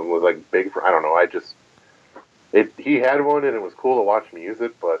because I was like big for. I don't know. He had one, and it was cool to watch me use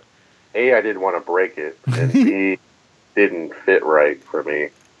it, but A, I didn't want to break it, and B, didn't fit right for me.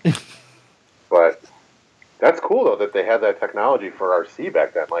 But that's cool though that they had that technology for RC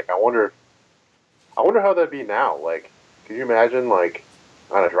back then. Like, I wonder how that'd be now. Like, can you imagine like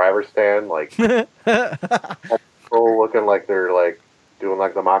on a driver's stand, like people looking like they're like doing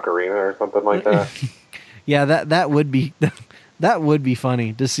like the Macarena or something like that? Yeah, that would be that would be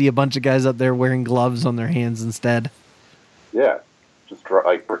funny to see a bunch of guys up there wearing gloves on their hands instead. Yeah, just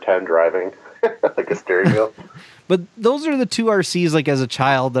like pretend driving. like a steering wheel. But those are the two RCs, like, as a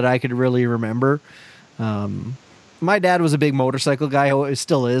child that I could really remember. My dad was a big motorcycle guy,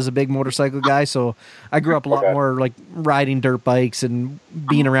 still is a big motorcycle guy, so I grew up a lot more, like, riding dirt bikes and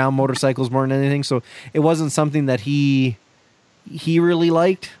being around motorcycles more than anything, so it wasn't something that he really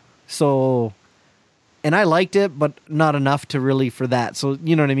liked, so... And I liked it, but not enough to really for that. So,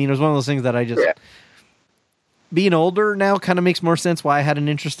 you know what I mean? It was one of those things that I just... Yeah. Being older now kind of makes more sense why I had an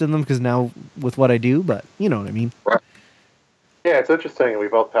interest in them, because now with what I do, but you know what I mean? Right. Yeah, it's interesting. We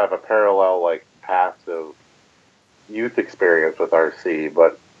both have a parallel, like, path of youth experience with RC,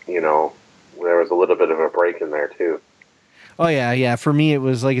 but, you know, there was a little bit of a break in there, too. Oh, yeah. For me, it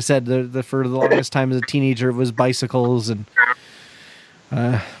was, like I said, for the longest time as a teenager, it was bicycles, and...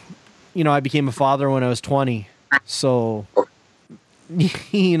 you know, I became a father when I was 20, so,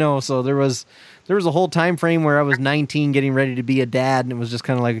 you know, so there was a whole time frame where I was 19 getting ready to be a dad, and it was just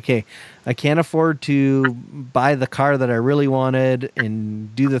kind of like, okay, I can't afford to buy the car that I really wanted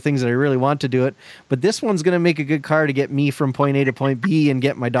and do the things that I really want to do it, but this one's going to make a good car to get me from point A to point B and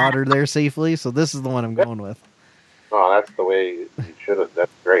get my daughter there safely, so this is the one I'm going with. Oh, that's the way you should have.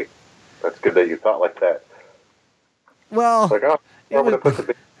 That's great. That's good that you thought like that. Well, like, oh, I'm going to put the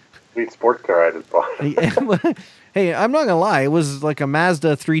big sweet sports car I just bought. Hey, I'm not gonna lie. It was like a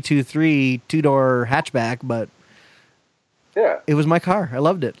Mazda 323 two-door hatchback, but yeah, it was my car. I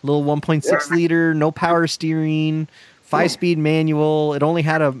loved it. Little 1.6 liter, no power steering, 5-speed manual. It only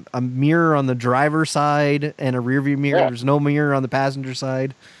had a mirror on the driver's side and a rear view mirror. Yeah. There's no mirror on the passenger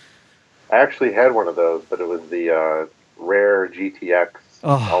side. I actually had one of those, but it was the rare GTX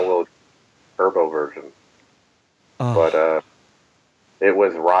all-wheel turbo version. Oh. But it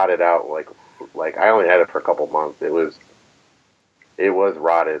was rotted out. Like I only had it for a couple months. It was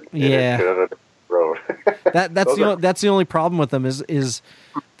rotted. Yeah. Road. That's the only problem with them is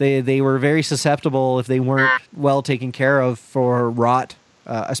they were very susceptible if they weren't well taken care of for rot,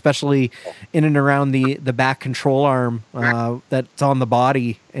 especially in and around the back control arm that's on the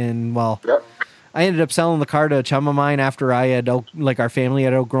body. And I ended up selling the car to a chum of mine after I had our family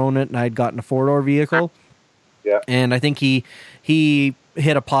had outgrown it, and I had gotten a 4-door vehicle. Yeah. And I think he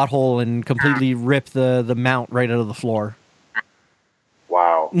hit a pothole and completely ripped the mount right out of the floor.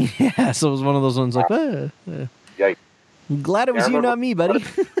 Wow. Yeah, so it was one of those ones like, Yikes. I'm glad it was you, not me, buddy.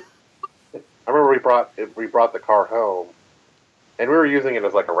 I remember we brought the car home, and we were using it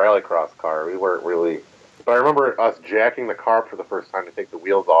as like a rallycross car. We weren't really... But I remember us jacking the car for the first time to take the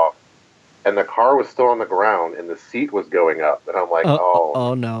wheels off, and the car was still on the ground, and the seat was going up. And I'm like,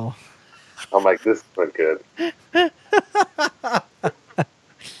 oh no. I'm like, this isn't good. Like,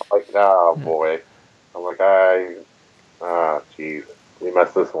 oh boy. I'm like, geez, we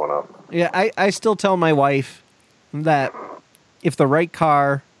messed this one up. Yeah, I still tell my wife that if the right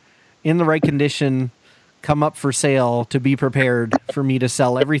car in the right condition come up for sale, to be prepared for me to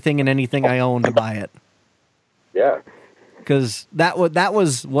sell everything and anything I own to buy it. Yeah. Because that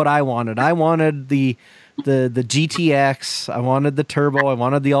was what I wanted. I wanted the GTX. I wanted the turbo. I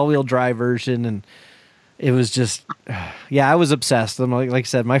wanted the all-wheel drive version, and it was just, I was obsessed. And like I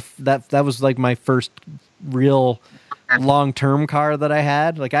said, that was like my first real long-term car that I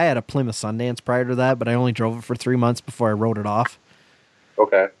had. Like, I had a Plymouth Sundance prior to that, but I only drove it for 3 months before I wrote it off.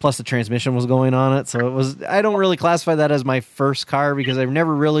 Okay. Plus the transmission was going on it, so it was. I don't really classify that as my first car because I've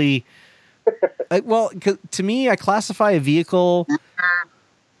never really. To me, I classify a vehicle,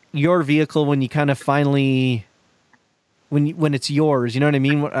 your vehicle, when you kind of finally, when it's yours. You know what I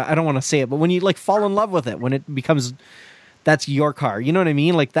mean? I don't want to say it, but when you like fall in love with it, when it becomes, that's your car. You know what I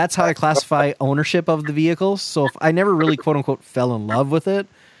mean? Like, that's how I classify ownership of the vehicle. So if I never really quote unquote fell in love with it,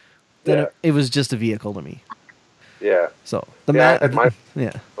 then it was just a vehicle to me. Yeah. So I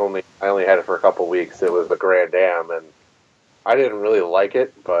only had it for a couple weeks. It was the Grand Am, and I didn't really like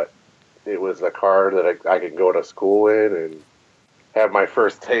it, but it was a car that I could go to school in and have my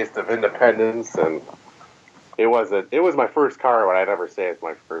first taste of independence. And it was my first car, but I never say it's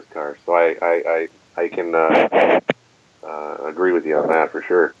my first car. So I can agree with you on that for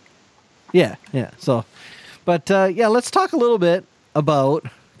sure. Yeah. So, but let's talk a little bit about.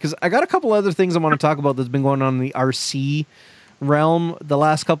 Because I got a couple other things I want to talk about that's been going on in the RC realm the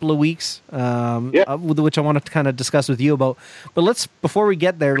last couple of weeks, which I want to kind of discuss with you about. But before we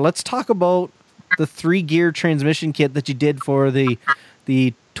get there, let's talk about the 3-gear transmission kit that you did for the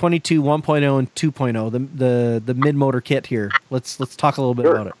 22 1.0 and 2.0, the mid-motor kit here. Let's talk a little bit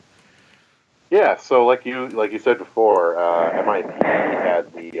about it. Yeah, so like you said before, MIP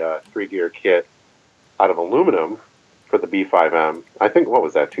had the 3-gear kit out of aluminum for the B5M. I think, what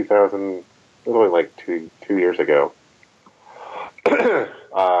was that, 2000? It was only like two years ago.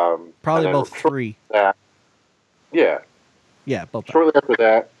 Probably and then both 3. That, yeah. Yeah, both. Shortly after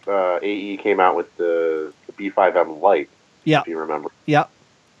that, AE came out with the B5M Lite. Yeah. If you remember. Yeah.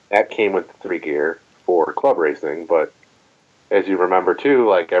 That came with the 3 gear for club racing, but as you remember too,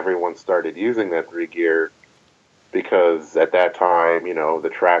 like everyone started using that 3 gear because at that time, you know, the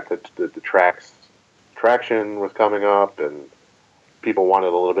traction was coming up, and people wanted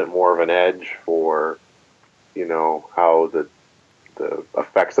a little bit more of an edge for, you know, how the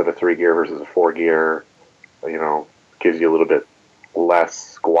effects of a 3 gear versus a 4 gear, you know, gives you a little bit less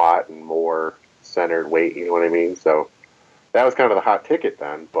squat and more centered weight. You know what I mean? So that was kind of the hot ticket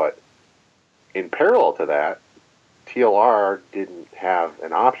then. But in parallel to that, TLR didn't have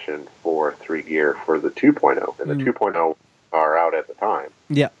an option for 3 gear for the 2.0, and the 2.0 are out at the time.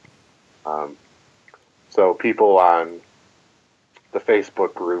 Yeah. So people on the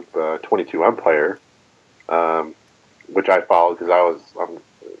Facebook group 22 Empire, which I followed because I'm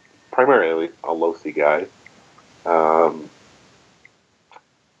primarily a low-C guy,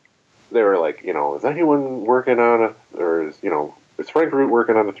 they were like, you know, is anyone working on is Frank Root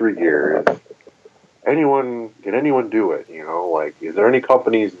working on the 3 gear? Can anyone do it? You know, like, is there any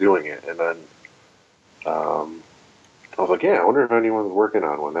companies doing it? And then I was like, yeah, I wonder if anyone's working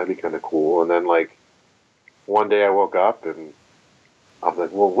on one. That'd be kind of cool. And then, like, one day I woke up and I was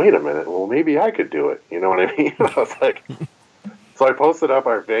like, well, wait a minute. Well, maybe I could do it. You know what I mean? I was like, so I posted up.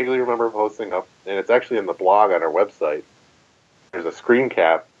 I vaguely remember posting up, and it's actually in the blog on our website. There's a screen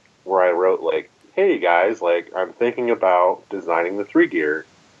cap where I wrote, like, hey, guys, like, I'm thinking about designing the 3 gear.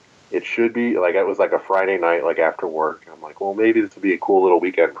 It should be, like, it was like a Friday night, like, after work. I'm like, well, maybe this would be a cool little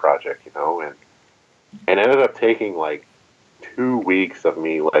weekend project, you know? And it ended up taking, like, 2 weeks of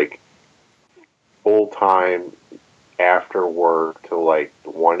me, like, full-time after work till, like,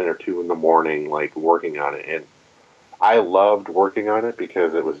 1 or 2 in the morning, like, working on it. And I loved working on it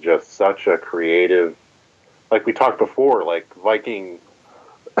because it was just such a creative, like we talked before, like, Viking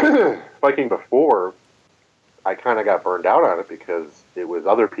before, I kind of got burned out on it because it was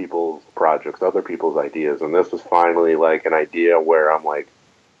other people's projects, other people's ideas, and this was finally like an idea where I'm like,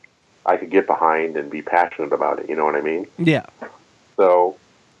 I could get behind and be passionate about it. You know what I mean? Yeah. So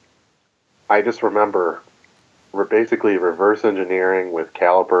I just remember basically reverse engineering with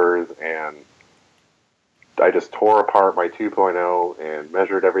calipers, and I just tore apart my 2.0 and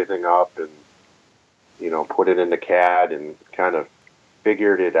measured everything up and, you know, put it into CAD and kind of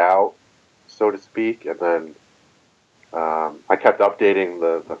figured it out, so to speak, and then I kept updating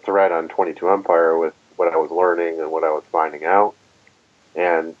the thread on 22 Empire with what I was learning and what I was finding out.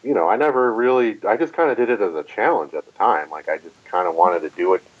 And, you know, I just kind of did it as a challenge at the time. Like, I just kind of wanted to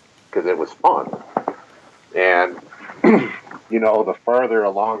do it because it was fun. And, you know, the farther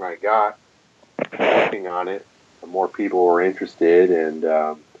along I got working on it, the more people were interested.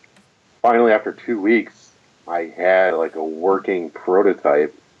 And finally, after 2 weeks, I had, like, a working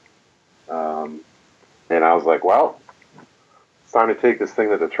prototype. And I was like, well, it's time to take this thing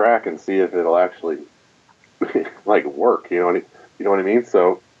to the track and see if it'll actually like work. You know what I mean?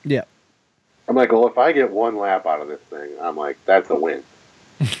 So yeah, I'm like, well, if I get 1 lap out of this thing, I'm like, that's a win.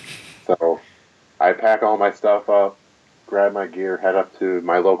 So I pack all my stuff up, grab my gear, head up to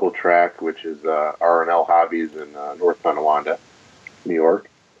my local track, which is R&L Hobbies in North Tonawanda, New York.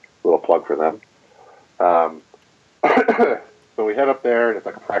 Little plug for them. So we head up there, and it's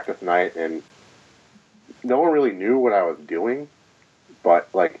like a practice night, and no one really knew what I was doing, but,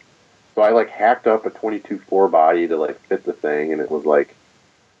 like, so I, like, hacked up a 22.4 body to, like, fit the thing, and it was, like,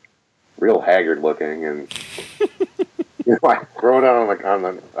 real haggard looking, and, you know, I throw it out on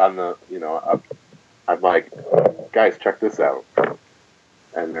the you know, I'm like, guys, check this out.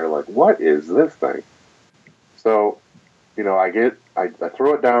 And they're like, what is this thing? So, you know, I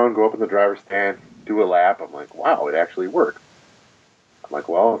throw it down, go up in the driver's stand, do a lap. I'm like, wow, it actually works. I'm like,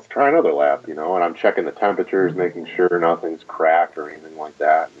 well, let's try another lap, you know, and I'm checking the temperatures, making sure nothing's cracked or anything like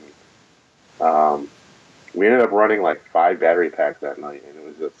that. And we ended up running like 5 battery packs that night, and it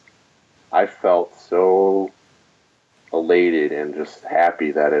was just, I felt so elated and just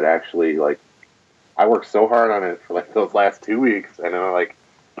happy that it actually, like, I worked so hard on it for like those last 2 weeks, and then, like,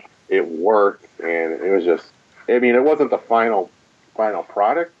 it worked, and it was just, I mean, it wasn't the final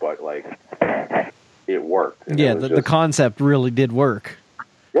product, but, like, it worked. And yeah, the concept really did work.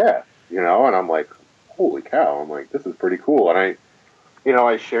 Yeah, you know, and I'm like, holy cow, I'm like, this is pretty cool. And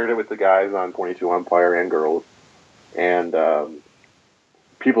I shared it with the guys on 22 Empire and girls, and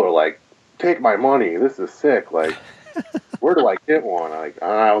people are like, take my money, this is sick, like, where do I get one? And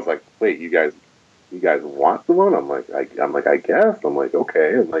I was like, wait, you guys want the one? I'm like, I guess. I'm like,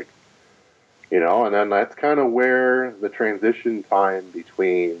 okay. And, like, And then that's kind of where the transition time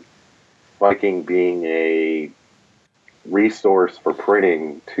between Viking being a resource for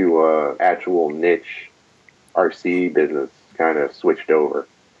printing to a actual niche RC business kind of switched over.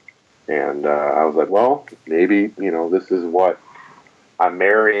 And I was like, well, maybe, this is what I'm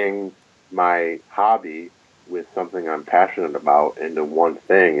marrying my hobby with something I'm passionate about into one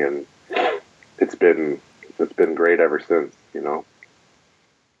thing. And it's been great ever since,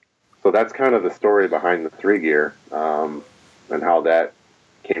 So that's kind of the story behind the 3Gear, and how that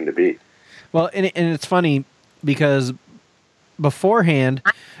came to be. Well, and it's funny because beforehand,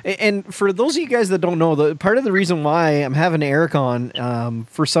 and for those of you guys that don't know, the part of the reason why I'm having Eric on,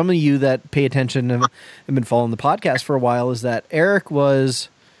 for some of you that pay attention and have been following the podcast for a while, is that Eric was,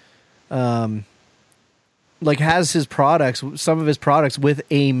 has his products, some of his products with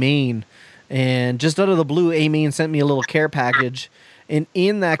AMain, and just out of the blue, AMain sent me a little care package. And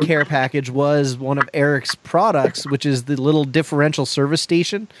in that care package was one of Eric's products, which is the little differential service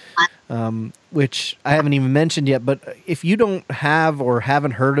station, which I haven't even mentioned yet. But if you don't have or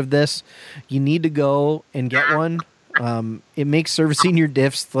haven't heard of this, you need to go and get one. It makes servicing your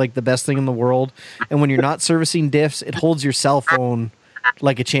diffs like the best thing in the world. And when you're not servicing diffs, it holds your cell phone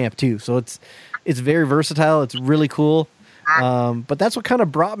like a champ too. So it's very versatile. It's really cool. But that's what kind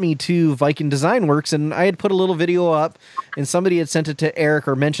of brought me to Viking Design Works, and I had put a little video up, and somebody had sent it to Eric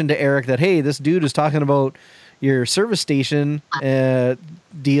or mentioned to Eric that, hey, this dude is talking about your service station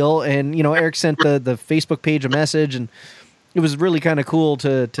deal, and Eric sent the Facebook page a message, and it was really kind of cool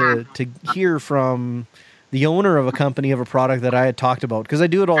to hear from the owner of a company of a product that I had talked about, because I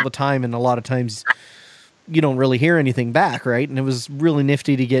do it all the time, and a lot of times you don't really hear anything back, right? And it was really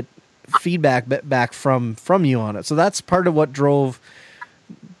nifty to get feedback back from you on it. So that's part of what drove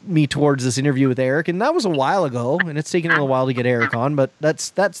me towards this interview with Eric, and that was a while ago, and it's taken a little while to get Eric on, but that's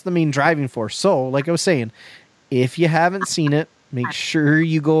the main driving force. So like I was saying, if you haven't seen it, make sure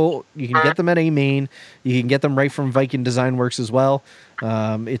you go. You can get them at AMain. You can get them right from Viking Design Works as well.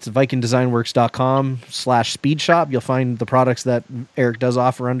 It's vikingdesignworks.com/speedshop. You'll find the products that Eric does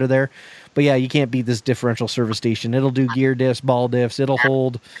offer under there. But yeah, you can't beat this differential service station. It'll do gear diffs, ball diffs. It'll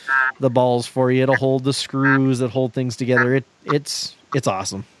hold the balls for you. It'll hold the screws that hold things together. It's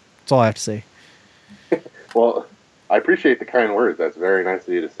awesome. That's all I have to say. Well, I appreciate the kind words. That's very nice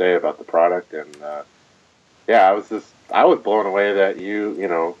of you to say about the product. And I was blown away that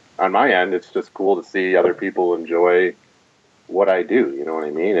you on my end, it's just cool to see other people enjoy what I do. You know what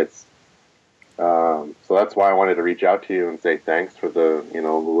I mean? It's so that's why I wanted to reach out to you and say thanks for the the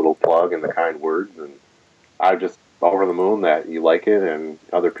little plug and the kind words. And I'm just over the moon that you like it and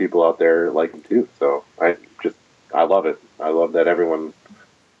other people out there like it too. So I love it. I love that everyone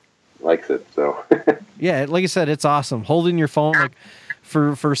likes it. So yeah, like I said, it's awesome. Holding your phone, like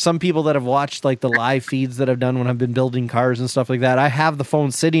for some people that have watched like the live feeds that I've done when I've been building cars and stuff like that, I have the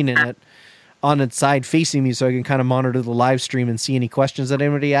phone sitting in it on its side facing me so I can kind of monitor the live stream and see any questions that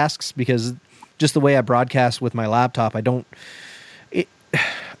anybody asks, because just the way I broadcast with my laptop, I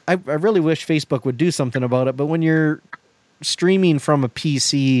really wish Facebook would do something about it, but when you're streaming from a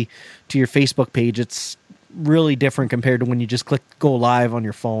PC to your Facebook page, it's really different compared to when you just click go live on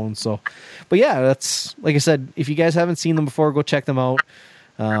your phone. So, but yeah, that's, like I said, if you guys haven't seen them before, go check them out.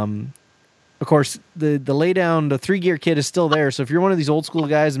 Of course, the laydown, the 3Gear kit is still there. So if you're one of these old school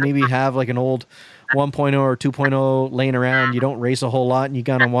guys and maybe have like an old 1.0 or 2.0 laying around, you don't race a whole lot and you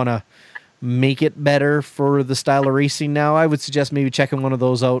kind of want to make it better for the style of racing now, I would suggest maybe checking one of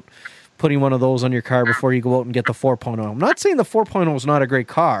those out, putting one of those on your car before you go out and get the 4.0. I'm not saying the 4.0 is not a great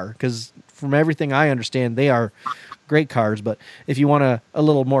car, because from everything I understand, they are great cars. But if you want a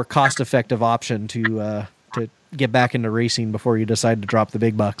little more cost-effective option to get back into racing before you decide to drop the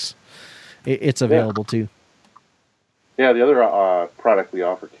big bucks, it's available too. Yeah, the other product we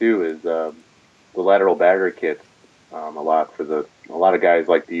offer too is the lateral bagger kit. A lot of guys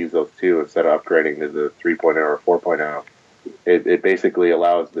like to use those too instead of upgrading to the 3.0 or 4.0. It basically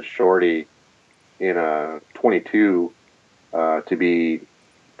allows the shorty in a 22 to be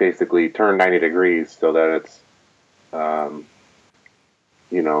basically turned 90 degrees so that it's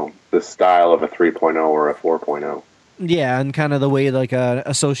the style of a 3.0 or a 4.0. Yeah, and kind of the way like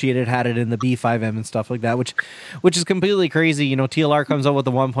Associated had it in the B5M and stuff like that, which is completely crazy. TLR comes out with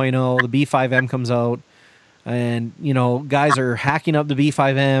the 1.0, the B5M comes out, and guys are hacking up the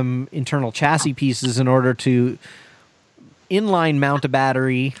B5M internal chassis pieces in order to inline mount a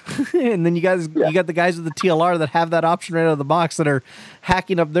battery, and then you got the guys with the TLR that have that option right out of the box that are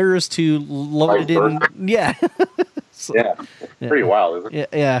hacking up theirs to load it in. Yeah. So, yeah, it's pretty wild, isn't it?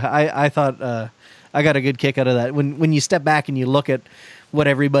 Yeah, I thought I got a good kick out of that. When you step back and you look at what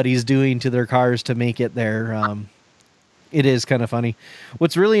everybody's doing to their cars to make it there. It is kind of funny.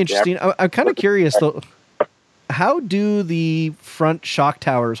 What's really interesting, I'm kind of curious though, how do the front shock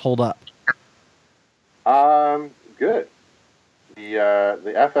towers hold up? Good. The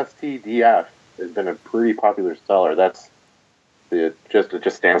FST DF has been a pretty popular seller. It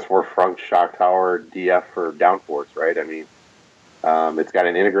just stands for front shock tower, DF for downforce, right? I mean, it's got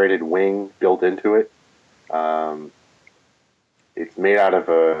an integrated wing built into it. It's made out of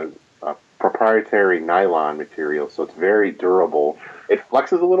a proprietary nylon material, so it's very durable. It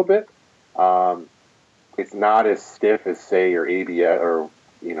flexes a little bit. It's not as stiff as, say, your ABS or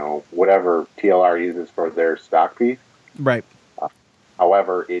whatever TLR uses for their stock piece. Right.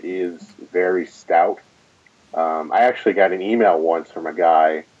 However, it is very stout. I actually got an email once from a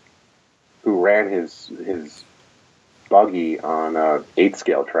guy who ran his buggy on a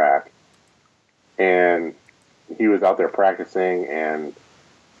 8-scale track, and he was out there practicing, and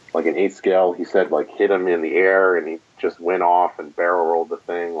like an 8-scale, he said, like, hit him in the air, and he just went off and barrel rolled the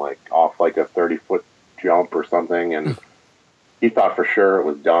thing like off like a 30-foot jump or something, and he thought for sure it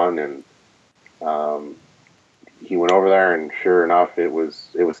was done, and he went over there, and sure enough, it was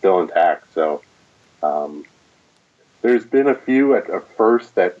still intact. So there's been a few at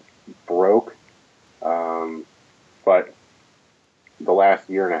first that broke, but the last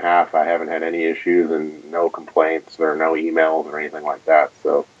year and a half, I haven't had any issues and no complaints or no emails or anything like that.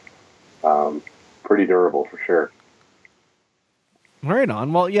 So pretty durable for sure. Right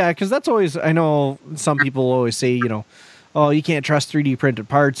on. Well, yeah, because that's always, I know some people always say, oh, you can't trust 3D printed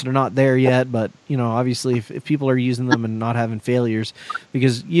parts. They're not there yet. But, obviously if people are using them and not having failures,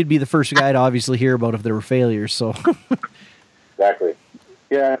 because you'd be the first guy to obviously hear about if there were failures. So Exactly.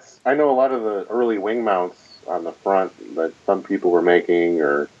 Yeah, I know a lot of the early wing mounts on the front that some people were making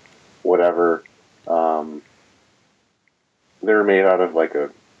or whatever, they're made out of like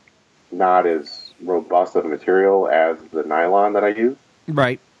a not as robust of a material as the nylon that I use.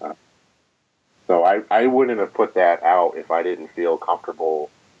 Right. So I wouldn't have put that out if I didn't feel comfortable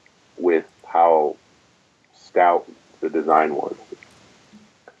with how stout the design was.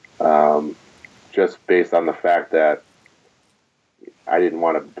 Just based on the fact that I didn't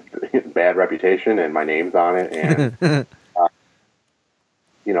want a bad reputation and my name's on it, and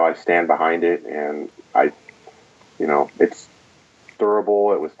I stand behind it, and it's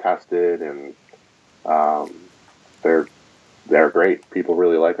durable. It was tested, and they're great. People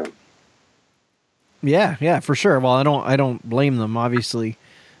really like them. Yeah, for sure. Well, I don't blame them. Obviously,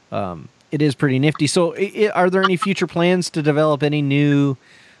 it is pretty nifty. So, are there any future plans to develop any new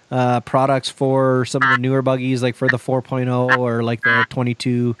products for some of the newer buggies, like for the 4.0 or like the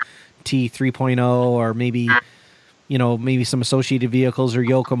 22T 3.0, or maybe some associated vehicles or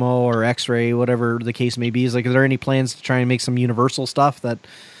Yokomo or X-Ray, whatever the case may be? Is there any plans to try and make some universal stuff that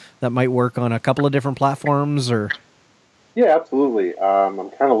might work on a couple of different platforms? Or yeah, absolutely. I'm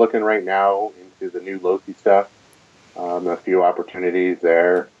kind of looking right now into the new Losi stuff. A few opportunities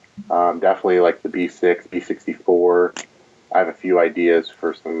there. Definitely like the B6, B64. I have a few ideas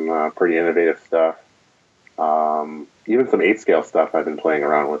for some pretty innovative stuff. Even some 8-scale stuff I've been playing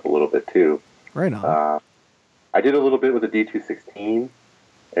around with a little bit too. Right on. I did a little bit with the D216,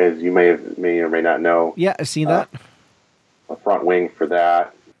 as you may or may not know. Yeah, I've seen that. A front wing for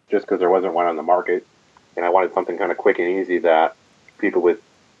that, just because there wasn't one on the market, and I wanted something kind of quick and easy that people with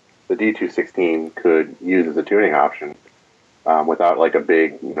the D216 could use as a tuning option without like a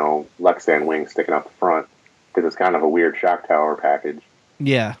big, Lexan wing sticking out the front, because it's kind of a weird shock tower package.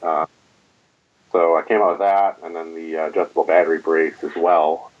 Yeah. So I came out with that, and then the adjustable battery brakes as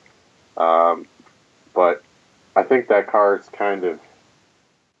well. But I think that car is kind of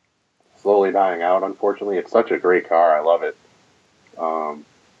slowly dying out, unfortunately. It's such a great car. I love it.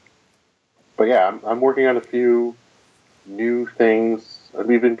 But yeah, I'm working on a few new things.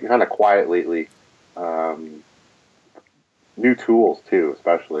 We've been kind of quiet lately. New tools, too,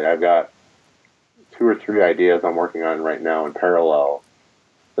 especially. I've got 2 or 3 ideas I'm working on right now in parallel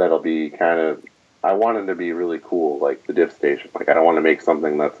that'll be kind of... I want them to be really cool, like the diff station. Like, I don't want to make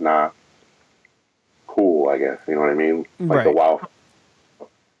something that's not cool, I guess. You know what I mean? Like right. The WoW.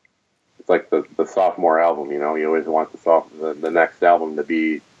 It's like the sophomore album, You always want the next album to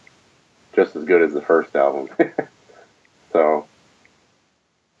be just as good as the first album. So,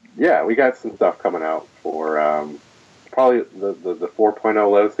 yeah, we got some stuff coming out for probably the 4.0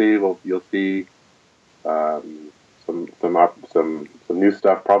 Losi. You'll see some new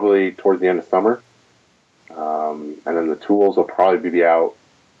stuff probably towards the end of summer. And then the tools will probably be out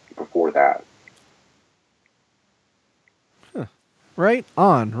before that. Huh. Right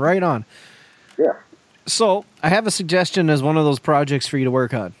on. Yeah. So I have a suggestion as one of those projects for you to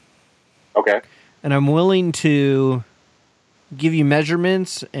work on. Okay. And I'm willing to give you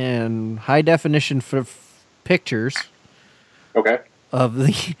measurements and high definition pictures. Okay. Of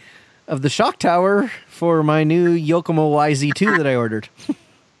the shock tower for my new Yokomo YZ2 that I ordered.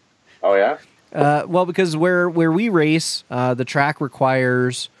 Oh yeah. Well, because where we race, the track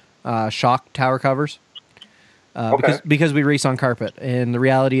requires shock tower covers. Because we race on carpet, and the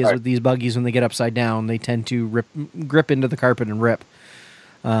reality is with these buggies, when they get upside down, they tend to grip into the carpet and rip.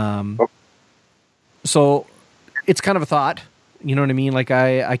 So it's kind of a thought, you know what I mean? Like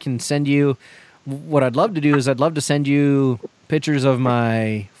I can send you. What I'd love to do is I'd love to send you pictures of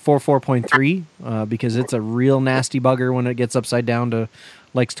my 4.3 because it's a real nasty bugger when it gets upside down.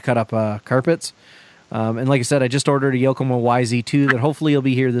 Likes to cut up carpets. And like I said, I just ordered a Yokomo YZ2 that hopefully will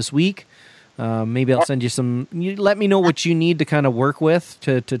be here this week. Maybe I'll send you some. You let me know what you need to kind of work with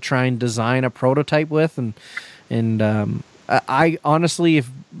to try and design a prototype with, and I honestly, if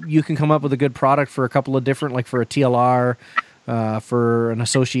you can come up with a good product for a couple of different, like for a TLR, for an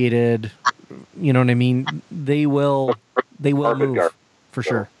Associated, you know what I mean. They will move for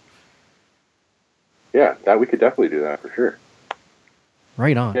sure. Yeah, that we could definitely do that for sure.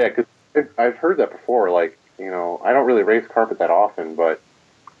 Right on. Yeah, because I've heard that before. Like, you know, I don't really race carpet that often, but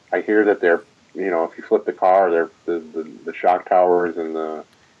I hear that they're, you know, if you flip the car, the shock towers and the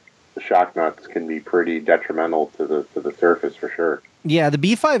shock nuts can be pretty detrimental to the surface for sure. Yeah, the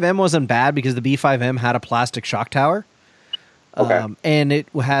B5M wasn't bad because the B5M had a plastic shock tower. Okay. And it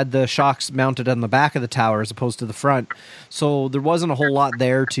had the shocks mounted on the back of the tower as opposed to the front. So there wasn't a whole lot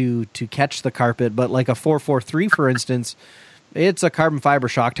there to catch the carpet. But like a 443, for instance, it's a carbon fiber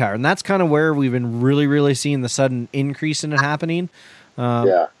shock tower. And that's kind of where we've been really, really seeing the sudden increase in it happening.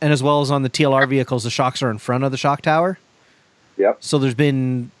 And as well as on the TLR vehicles, the shocks are in front of the shock tower. Yep. So there's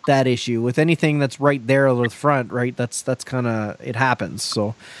been that issue with anything that's right there on the front, right? That's kind of, it happens.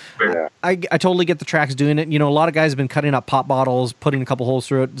 So yeah. I totally get the tracks doing it. You know, a lot of guys have been cutting up pop bottles, putting a couple holes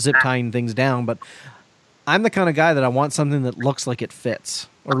through it, zip tying things down. But I'm the kind of guy that I want something that looks like it fits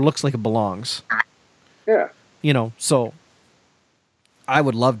or looks like it belongs. Yeah. You know, so I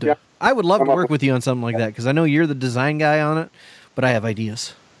would love to. Yeah. I would love to work with you on something like that because I know you're the design guy on it, but I have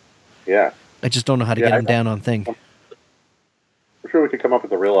ideas. Yeah. I just don't know how to get them down on thing. For sure, we could come up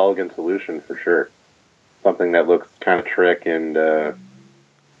with a real elegant solution for sure. Something that looks kind of trick and,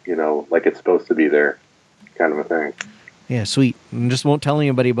 you know, like it's supposed to be there, kind of a thing. Yeah, sweet. And just won't tell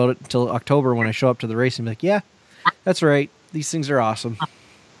anybody about it until October when I show up to the race and be like, yeah, that's right. These things are awesome.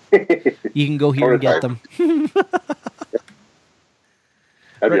 You can go here and get them.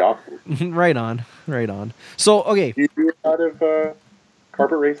 That'd be awesome. Right on. So, okay. Do you do a lot of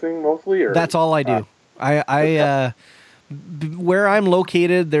carpet racing mostly? Or? That's all I do. Where I'm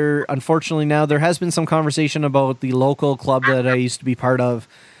located, unfortunately now, there has been some conversation about the local club that I used to be part of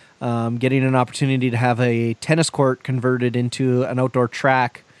getting an opportunity to have a tennis court converted into an outdoor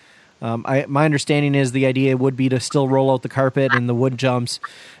track. My understanding is the idea would be to still roll out the carpet and the wood jumps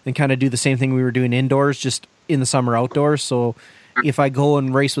and kind of do the same thing we were doing indoors, just in the summer outdoors. So if I go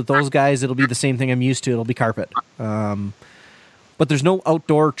and race with those guys, it'll be the same thing I'm used to. It'll be carpet. But there's no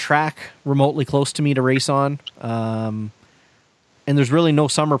outdoor track remotely close to me to race on. And there's really no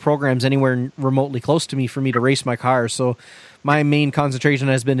summer programs anywhere remotely close to me for me to race my car. So my main concentration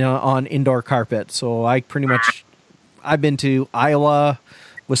has been on indoor carpet. So I've been to Iowa,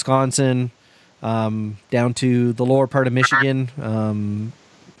 Wisconsin, down to the lower part of Michigan.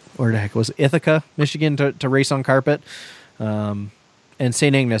 Where the heck was it? Ithaca, Michigan, to race on carpet. And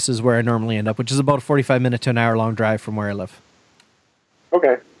St. Ignace is where I normally end up, which is about a 45-minute to an hour-long drive from where I live.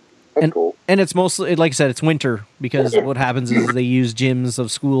 Okay. That's cool. And it's mostly, like I said, it's winter because what happens is they use gyms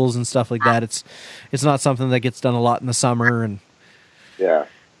of schools and stuff like that. It's not something that gets done a lot in the summer. And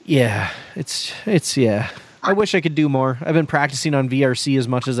yeah, it's I wish I could do more. I've been practicing on VRC as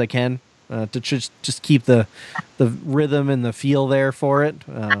much as I can to just keep the rhythm and the feel there for it.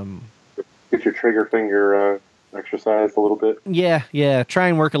 Get your trigger finger exercised a little bit. Yeah. Try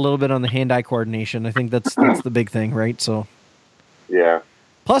and work a little bit on the hand-eye coordination. I think that's the big thing, right? So. Yeah.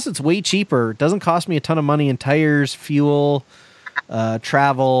 Plus, it's way cheaper. It doesn't cost me a ton of money in tires, fuel,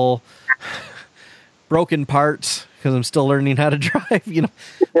 travel, broken parts, because I'm still learning how to drive. You know,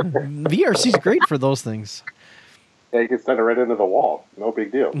 VRC is great for those things. Yeah, you can send it right into the wall. No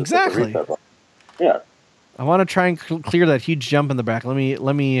big deal. Exactly. Yeah. I want to try and clear that huge jump in the back. Let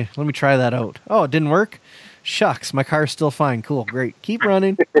me try that out. Oh, it didn't work? Shucks, my car's still fine. Cool, great. Keep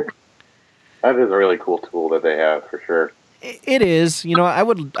running. That is a really cool tool that they have for sure. It is. You know, I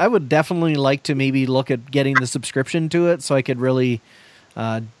would definitely like to maybe look at getting the subscription to it so I could really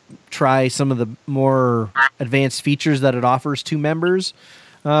try some of the more advanced features that it offers to members.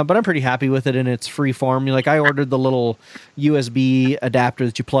 But I'm pretty happy with it in its free form. Like, I ordered the little USB adapter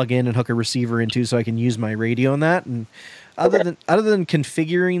that you plug in and hook a receiver into, so I can use my radio on that. And other than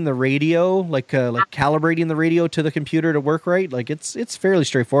configuring the radio, like calibrating the radio to the computer to work right, like it's fairly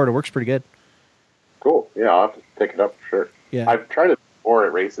straightforward. It works pretty good. Cool. Yeah, I'll have to pick it up for sure. Yeah, I've tried it before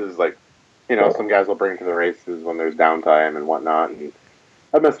at races. Like, some guys will bring it to the races when there's downtime and whatnot, and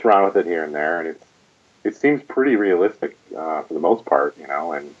I've messed around with it here and there, and it seems pretty realistic for the most part,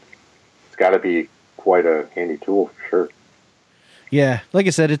 and it's got to be quite a handy tool for sure. Yeah, like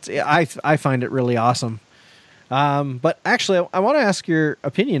I said, I find it really awesome. But actually, I want to ask your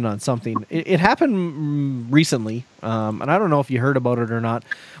opinion on something. It happened recently, and I don't know if you heard about it or not,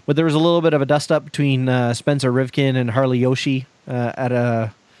 but there was a little bit of a dust-up between Spencer Rivkin and Harley Yoshi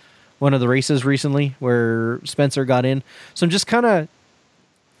at one of the races recently where Spencer got in. So I'm just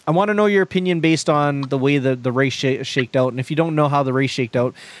I want to know your opinion based on the way the race shaked out. And if you don't know how the race shaked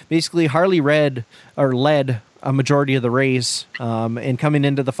out, basically Harley led a majority of the race, and coming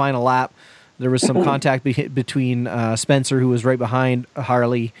into the final lap, there was some contact between Spencer, who was right behind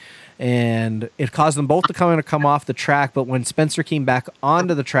Harley, and it caused them both to come off the track. But when Spencer came back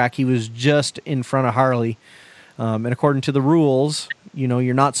onto the track, he was just in front of Harley. And according to the rules,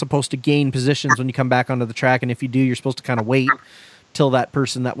 you're not supposed to gain positions when you come back onto the track. And if you do, you're supposed to kind of wait till that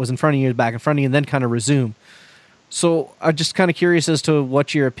person that was in front of you is back in front of you and then kind of resume. So I'm just kind of curious as to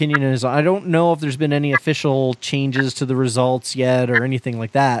what your opinion is. I don't know if there's been any official changes to the results yet or anything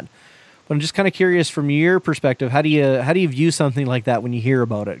like that. But I'm just kind of curious from your perspective, how do you view something like that when you hear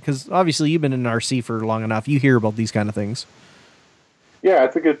about it? Because obviously you've been in RC for long enough. You hear about these kind of things. Yeah,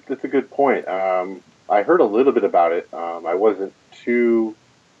 it's a good point. I heard a little bit about it. I wasn't too.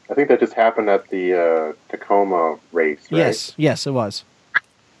 I think that just happened at the Tacoma race, right? Yes, it was.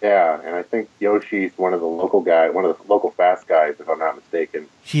 Yeah, and I think Yoshi's one of the local fast guys, if I'm not mistaken.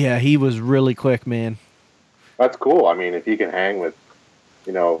 Yeah, he was really quick, man. That's cool. I mean, if he can hang with,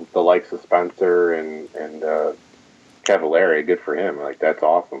 the likes of Spencer and Cavallari, good for him. Like, that's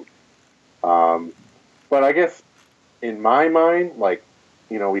awesome. But I guess in my mind, like,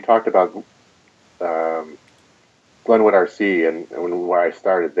 we talked about Glenwood RC and where I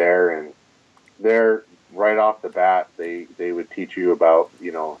started there, and they're right off the bat, they would teach you about,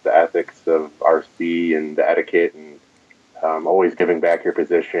 the ethics of RC and the etiquette and always giving back your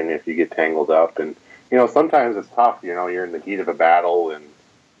position if you get tangled up. And, sometimes it's tough, you're in the heat of a battle and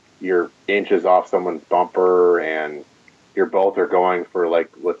you're inches off someone's bumper and you're both are going for, like,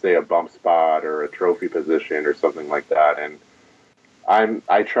 let's say a bump spot or a trophy position or something like that. And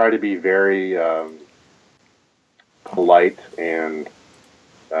I try to be very polite and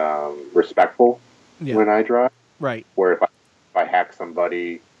respectful when I drive. Right. Where if I hack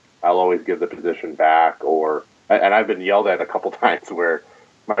somebody, I'll always give the position back. And I've been yelled at a couple times where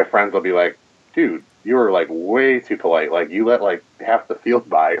my friends will be like, dude, you were, like, way too polite. Like, you let, like, half the field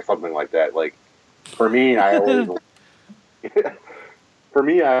by or something like that. Like, for me, I always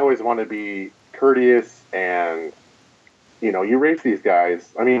want to be courteous and, you race these guys.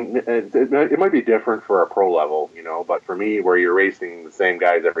 I mean, it might be different for a pro level, but for me, where you're racing the same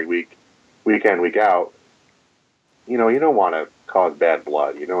guys every week, week in, week out, you don't want to cause bad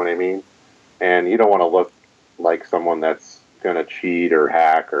blood, you know what I mean? And you don't want to look like someone that's going to cheat or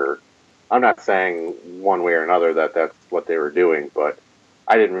hack or... I'm not saying one way or another that that's what they were doing, but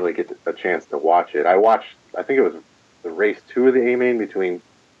I didn't really get a chance to watch it. I think it was the race 2 of the A-Main between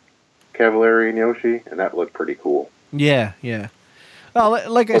Cavallari and Yoshi, and that looked pretty cool. Yeah.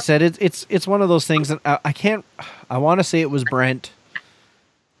 Well, like I said, it's one of those things that I want to say it was Brent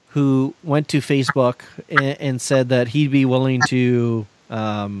who went to Facebook and said that he'd be willing to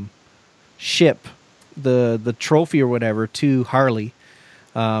ship the trophy or whatever to Harley.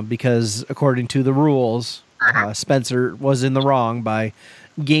 Because according to the rules, Spencer was in the wrong by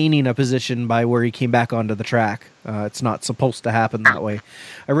gaining a position by where he came back onto the track. It's not supposed to happen that way.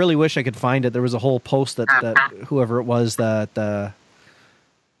 I really wish I could find it. There was a whole post that whoever it was that,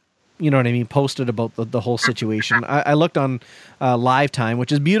 posted about the whole situation. I looked on Live Time,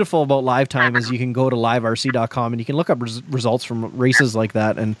 which is beautiful about Live Time is you can go to liverc.com and you can look up results from races like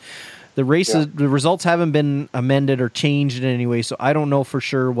that. And the results haven't been amended or changed in any way, so I don't know for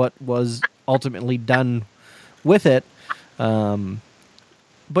sure what was ultimately done with it.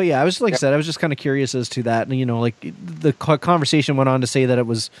 But yeah, I was I said, I was just kind of curious as to that. And, the conversation went on to say that it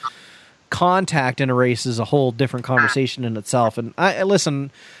was contact in a race is a whole different conversation in itself. And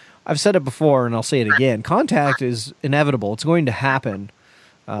listen, I've said it before and I'll say it again. Contact is inevitable. It's going to happen.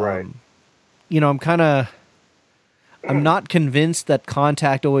 Right. I'm not convinced that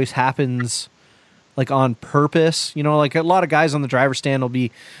contact always happens like on purpose. You know, like a lot of guys on the driver's stand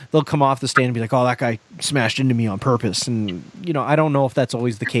they'll come off the stand and be like, oh, that guy smashed into me on purpose. And, you know, I don't know if that's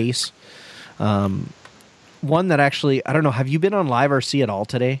always the case. One that actually, I don't know, have you been on Live RC at all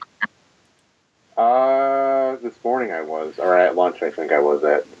today? This morning I was, or at lunch I think I was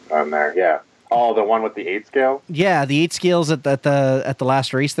on there, yeah. Oh, the one with the 8 scale? Yeah, the 8 scales at the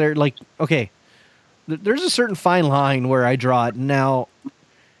last race there. Like, okay, there's a certain fine line where I draw it. Now,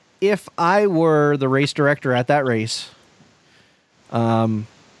 if I were the race director at that race, I'm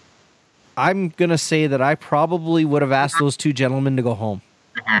going to say that I probably would have asked those two gentlemen to go home.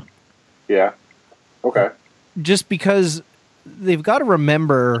 Yeah. Okay. Just because they've got to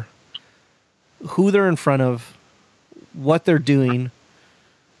remember who they're in front of, what they're doing,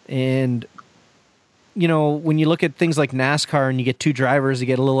 and, you know, when you look at things like NASCAR and you get two drivers that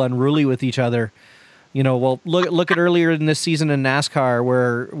get a little unruly with each other, you know, well, look at earlier in this season in NASCAR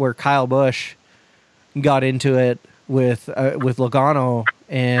where Kyle Busch got into it with Logano,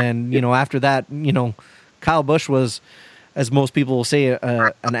 and, you know, after that, you know, Kyle Busch was, as most people will say,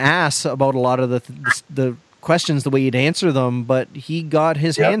 an ass about a lot of the questions, the way he'd answer them, but he got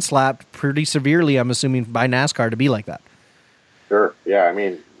his hand slapped pretty severely, I'm assuming, by NASCAR to be like that. Sure. Yeah, I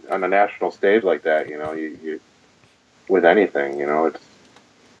mean, on a national stage like that, you know, you with anything, you know,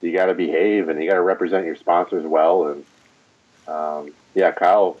 you got to behave and you got to represent your sponsors well. And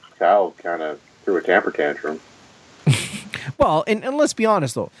Kyle kind of threw a temper tantrum. Well, and let's be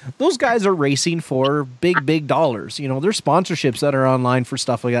honest though, those guys are racing for big dollars. You know, there's sponsorships that are online for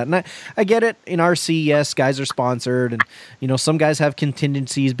stuff like that. And I get it. In RC, yes, guys are sponsored, and, you know, some guys have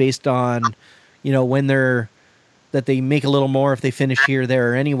contingencies based on, you know, when that they make a little more if they finish here,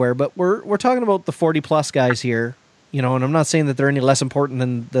 there, or anywhere. But we're talking about the 40+ guys here, you know, and I'm not saying that they're any less important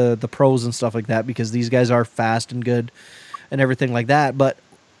than the pros and stuff like that, because these guys are fast and good and everything like that. But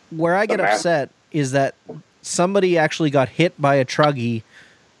where I get upset is that somebody actually got hit by a truggy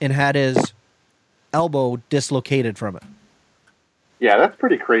and had his elbow dislocated from it. Yeah, that's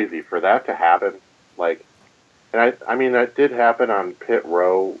pretty crazy for that to happen. Like, and I mean, that did happen on pit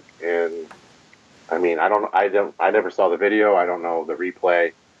row, and I mean, I never saw the video. I don't know the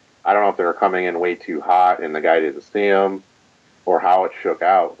replay. I don't know if they were coming in way too hot and the guy didn't see him, or how it shook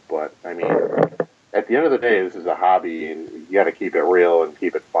out. But I mean, at the end of the day, this is a hobby, and you got to keep it real and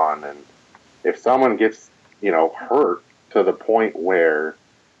keep it fun. And if someone gets, you know, hurt to the point where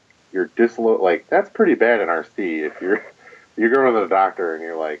you're like, that's pretty bad in RC. If you're going to the doctor and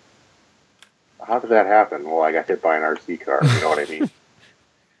you're like, how did that happen? Well, I got hit by an RC car. You know what I mean?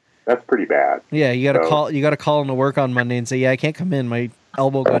 That's pretty bad. Yeah, you got to call. You got to call into work on Monday and say, "Yeah, I can't come in. My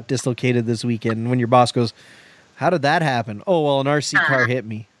elbow got dislocated this weekend." And when your boss goes, "How did that happen?" "Oh, well, an RC car hit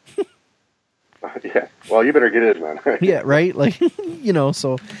me." Yeah. Well, you better get in, man. Yeah, right. Like, you know.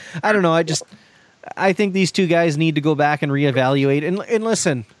 So, I don't know. I think these two guys need to go back and reevaluate and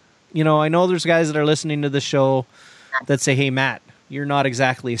listen. You know, I know there's guys that are listening to the show that say, "Hey, Matt, you're not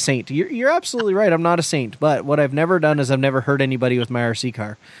exactly a saint." You're absolutely right. I'm not a saint. But what I've never done is I've never hurt anybody with my RC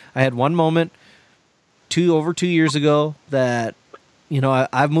car. I had one moment over 2 years ago that, you know,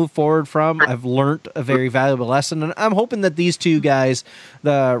 I've moved forward from. I've learned a very valuable lesson. And I'm hoping that these two guys,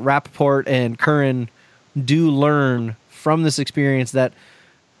 the Rappaport and Curran, do learn from this experience that,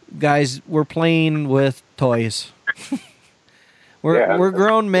 guys, we're playing with toys. We're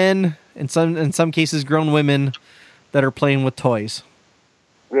grown men, in some cases grown women, that are playing with toys.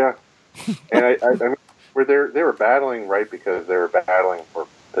 Yeah, and I mean, they were battling, right, because they were battling for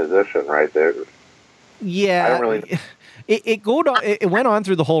position, right? Yeah, I don't really. It went on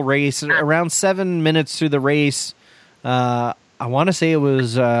through the whole race. Around 7 minutes through the race, I want to say it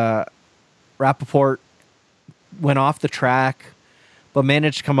was Rappaport went off the track, but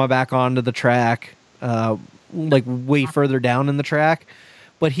managed to come back onto the track, like way further down in the track.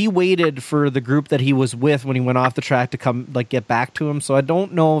 But he waited for the group that he was with when he went off the track to come, like, get back to him. So I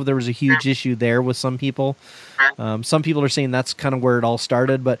don't know if there was a huge issue there with some people. Some people are saying that's kind of where it all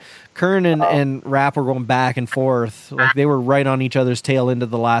started. But Curran and Rapp were going back and forth. Like, they were right on each other's tail into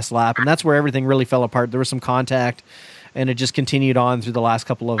the last lap. And that's where everything really fell apart. There was some contact, and it just continued on through the last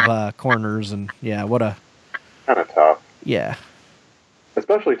couple of corners. And, yeah, what a... Kind of tough. Yeah.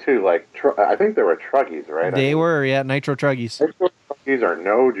 Especially, too, like, I think there were truggies, right? They were, yeah, nitro truggies. Nitro truggies are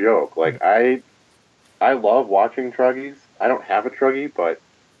no joke. Like, I love watching truggies. I don't have a truggy, but,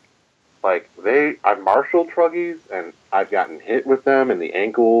 like, I've marshaled truggies, and I've gotten hit with them in the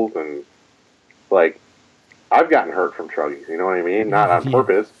ankles, and, like, I've gotten hurt from truggies, you know what I mean? Not on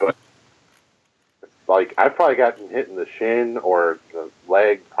purpose, but, like, I've probably gotten hit in the shin or the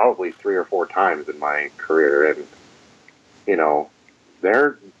leg probably 3 or 4 times in my career, and you know,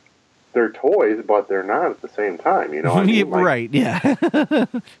 they're toys, but they're not at the same time. You know what I mean? Like, right? Yeah,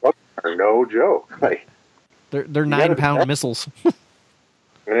 are no joke. Like they're 9-pound missiles.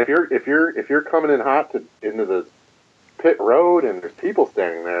 And if you're coming in hot into the pit road and there's people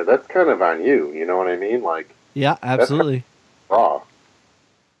standing there, that's kind of on you. You know what I mean? Like, yeah, absolutely. That's raw.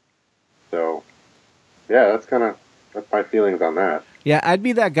 So, yeah, that's my feelings on that. Yeah, I'd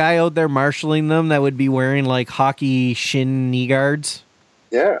be that guy out there marshalling them that would be wearing like hockey shin knee guards.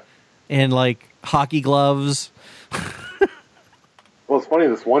 Yeah. And like hockey gloves. Well, it's funny.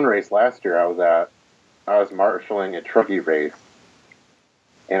 This one race last year I was marshalling a truckie race,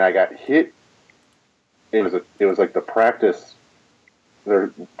 and I got hit. It was like the practice. They're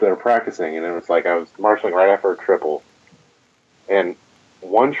practicing, and it was like I was marshalling right after a triple, and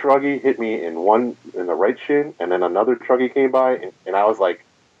one truggy hit me in the right shin, and then another truggy came by, and I was like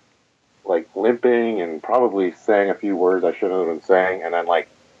limping and probably saying a few words I shouldn't have been saying, and then like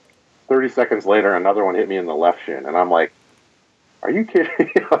 30 seconds later, another one hit me in the left shin, and I'm like, "Are you kidding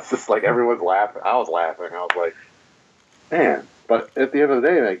me?" I was just like, everyone's laughing. I was laughing. I was like, "Man!" But at the end of the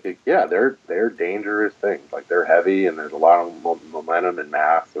day, like, yeah, they're dangerous things. Like, they're heavy, and there's a lot of momentum and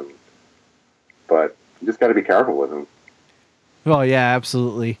mass, but you just got to be careful with them. Well, yeah,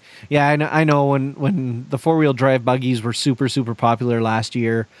 absolutely. Yeah, I know when the 4-wheel drive buggies were super, super popular last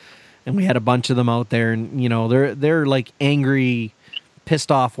year, and we had a bunch of them out there, and you know they're like angry,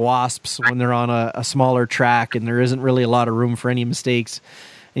 pissed off wasps when they're on a smaller track, and there isn't really a lot of room for any mistakes.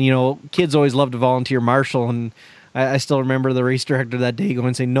 And you know, kids always love to volunteer marshal, and I still remember the race director that day going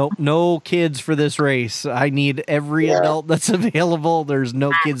and saying, "Nope, no kids for this race. I need every adult that's available. There's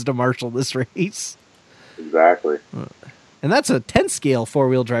no kids to marshal this race." Exactly. And that's a 10 scale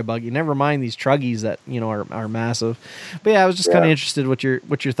 4-wheel drive buggy. Never mind these truggies that, you know, are massive. But yeah, I was just kind of interested what your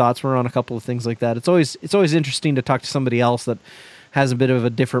thoughts were on a couple of things like that. It's always interesting to talk to somebody else that has a bit of a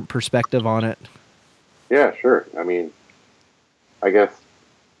different perspective on it. Yeah, sure. I mean, I guess,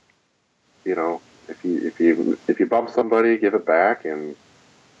 you know, if you bump somebody, give it back, and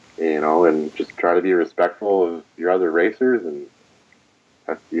you know, and just try to be respectful of your other racers, and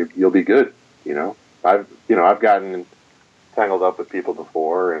you'll be good. You know, I've gotten tangled up with people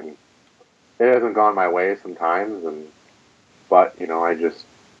before, and it hasn't gone my way sometimes, but you know, I just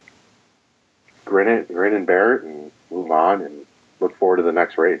grin and bear it and move on and look forward to the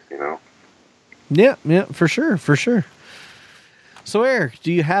next race, you know. Yeah, for sure. So Eric,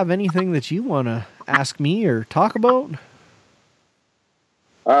 do you have anything that you want to ask me or talk about?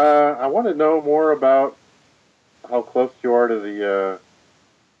 I want to know more about how close you are to the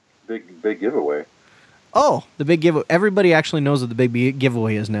big giveaway. Oh, the big giveaway. Everybody actually knows what the big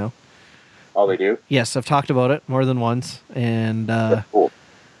giveaway is now. Oh, they do? Yes, I've talked about it more than once. And That's cool.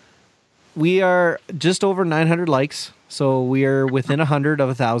 We are just over 900 likes, so we are within 100 of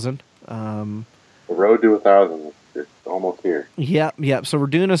 1,000. The road to 1,000 is almost here. Yep. So we're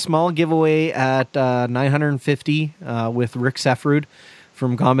doing a small giveaway at 950 with Rick Sefrud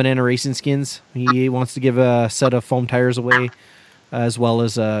from Gone Banana Racing Skins. He wants to give a set of foam tires away as well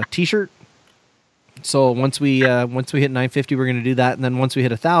as a T-shirt. So once we hit 950, we're going to do that, and then once we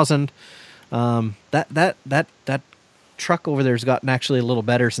hit 1,000, that truck over there has gotten actually a little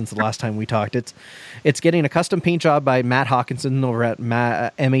better since the last time we talked. It's getting a custom paint job by Matt Hawkinson over at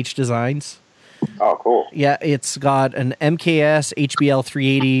MH Designs. Oh, cool. Yeah, it's got an MKS HBL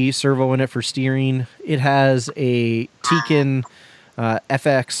 380 servo in it for steering. It has a Tekin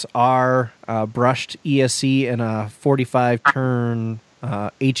FXR brushed ESC and a 45 turn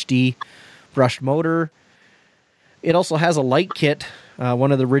HD brushed motor. It also has a light kit,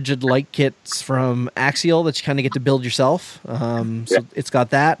 one of the rigid light kits from Axial that you kind of get to build yourself. So it's got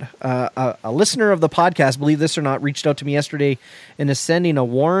that. A listener of the podcast, believe this or not, reached out to me yesterday and is sending a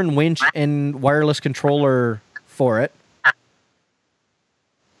Warren winch and wireless controller for it.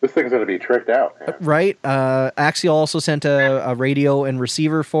 This thing's going to be tricked out. Man. Right. Axial also sent a radio and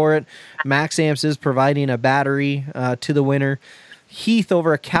receiver for it. Max Amps is providing a battery to the winner. Heath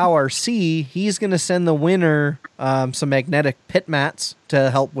over at Cow RC, he's going to send the winner some magnetic pit mats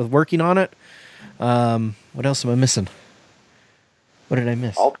to help with working on it. What else am I missing? What did I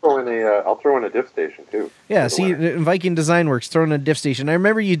miss? I'll throw in a diff station too. Yeah, see, Viking Design Works throwing a diff station. I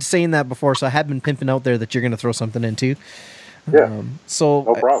remember you saying that before, so I have been pimping out there that you're going to throw something in too. Yeah. So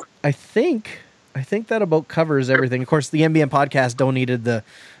no problem. I think that about covers everything. Of course, the MBM podcast donated the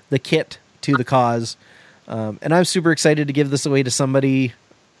kit to the cause. And I'm super excited to give this away to somebody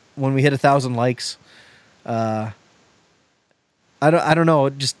when we hit 1,000 likes. I don't know.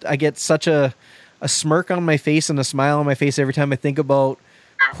 Just I get such a smirk on my face and a smile on my face every time I think about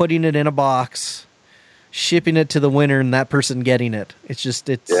putting it in a box, shipping it to the winner and that person getting it.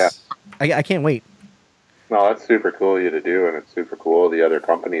 I can't wait. No, that's super cool of you to do, and it's super cool of the other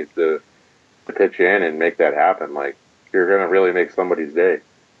companies to pitch in and make that happen. Like, you're going to really make somebody's day.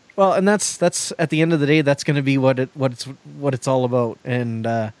 Well, and that's at the end of the day, that's going to be what it's all about. And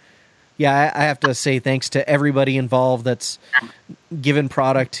I have to say thanks to everybody involved that's given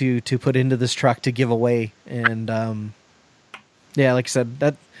product to put into this truck to give away. And like I said,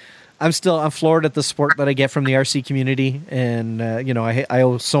 that I'm floored at the support that I get from the RC community, and I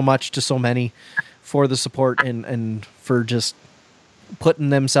owe so much to so many for the support and for just putting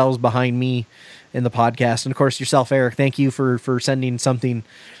themselves behind me in the podcast. And of course yourself, Eric, thank you for sending something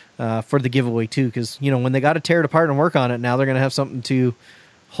for the giveaway too, because when they got to tear it apart and work on it, now they're going to have something to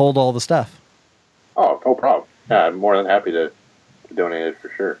hold all the stuff. Oh, no problem. Yeah, I'm more than happy to donate it for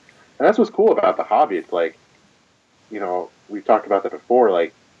sure. And that's what's cool about the hobby. It's like, we've talked about that before,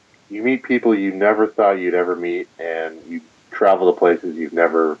 like, you meet people you never thought you'd ever meet, and you travel to places you've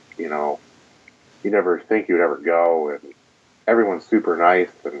never, you never think you'd ever go, and everyone's super nice.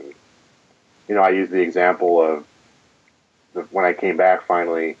 And, I use the example of when I came back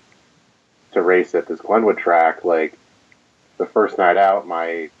finally to race at this Glenwood track, like, the first night out,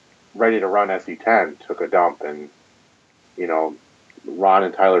 my ready-to-run SE10 took a dump, and, Ron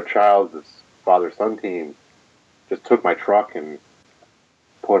and Tyler Childs, this father-son team, just took my truck and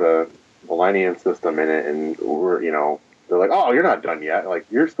put a Millennium system in it, and they're like, "Oh, you're not done yet. Like,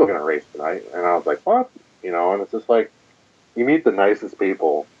 you're still gonna race tonight." And I was like, "What?" And it's just like, you meet the nicest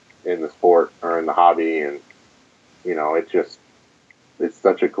people in the sport or in the hobby, and it's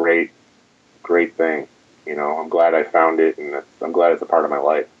such a great thing. I'm glad I found it, and I'm glad it's a part of my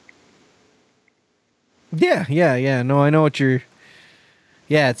life. Yeah. No, I know what you're.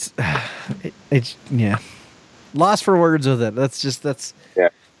 Yeah, it's lost for words with it. That's yeah.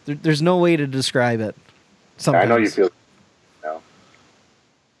 There's no way to describe it. Sometimes. I know you feel.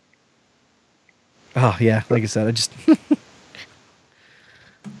 Oh yeah, like I said, I just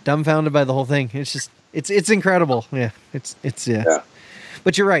dumbfounded by the whole thing. It's just it's incredible. Yeah, it's.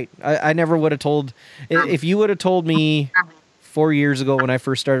 But you're right. I never would have told if you would have told me 4 years ago when I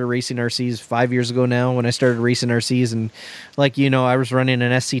first started racing RCs, 5 years ago now when I started racing RCs, and I was running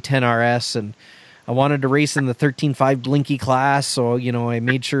an SC10 RS, and I wanted to race in the 13.5 Blinky class, so I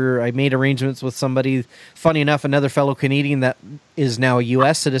made arrangements with somebody. Funny enough, another fellow Canadian that is now a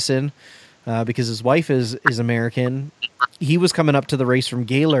U.S. citizen because his wife is American. He was coming up to the race from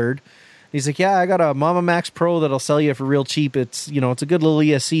Gaylord. He's like, "Yeah, I got a Mama Max Pro that'll sell you for real cheap. It's it's a good little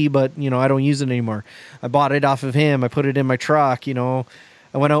ESC, but I don't use it anymore. I bought it off of him. I put it in my truck. I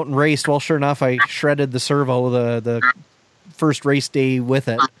went out and raced. Well, sure enough, I shredded the servo the first race day with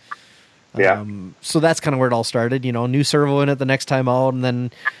it. Yeah. So that's kind of where it all started. New servo in it the next time out, and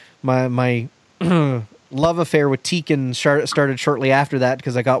then my love affair with Tekin started shortly after that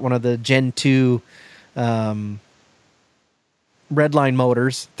because I got one of the Gen 2 Redline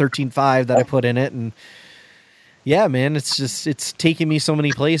motors, 13.5 that I put in it, and yeah, man, it's taking me so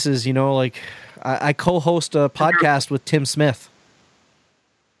many places. Like I co-host a podcast with Tim Smith,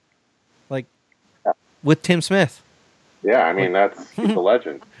 with Tim Smith. Yeah, I mean he's a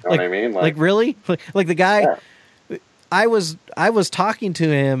legend. You know what I mean? Like really? Like the guy. Yeah. I was talking to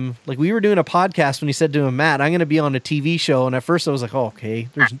him, like we were doing a podcast when he said to him, "Matt, I'm going to be on a TV show." And at first I was like, "Oh, okay,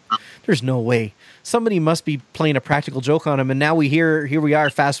 there's no way. Somebody must be playing a practical joke on him." And now here we are,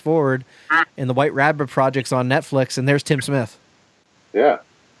 fast forward, and the White Rabbit Project's on Netflix, and there's Tim Smith. Yeah,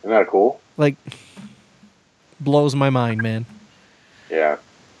 isn't that cool? Like, blows my mind, man. Yeah.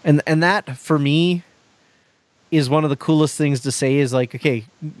 And that for me is one of the coolest things to say is like, okay,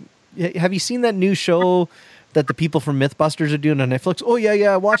 have you seen that new show that the people from Mythbusters are doing on Netflix? Oh,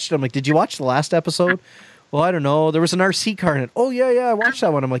 yeah, I watched it. I'm like, did you watch the last episode? Well, I don't know. There was an RC car in it. Oh, yeah, I watched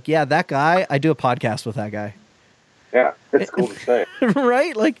that one. I'm like, yeah, that guy, I do a podcast with that guy. Yeah, it's cool to say.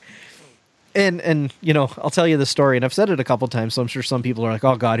 Right? Like, and I'll tell you the story, and I've said it a couple times, so I'm sure some people are like,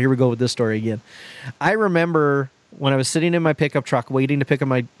 oh, God, here we go with this story again. I remember when I was sitting in my pickup truck waiting to pick up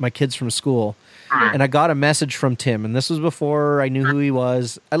my kids from school, and I got a message from Tim, and this was before I knew who he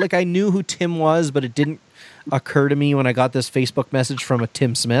was. I knew who Tim was, but it didn't occur to me when I got this Facebook message from a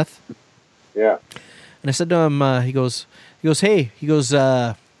Tim Smith. Yeah. And I said to him, he goes, "Hey," he goes,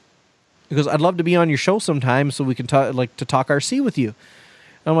 "I'd love to be on your show sometime so we can talk RC with you."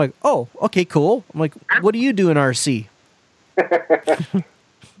 And I'm like, "Oh, okay, cool." I'm like, "What do you do in RC?"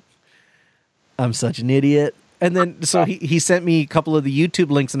 I'm such an idiot. And then, so he sent me a couple of the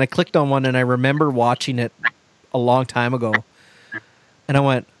YouTube links, and I clicked on one, and I remember watching it a long time ago. And I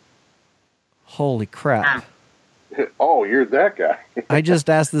went, holy crap. Oh, you're that guy. I just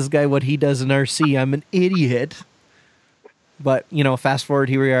asked this guy what he does in RC. I'm an idiot. But, fast forward,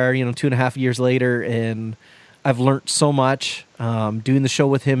 here we are, 2.5 years later, and I've learned so much. Doing the show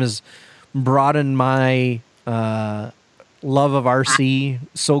with him has broadened my love of RC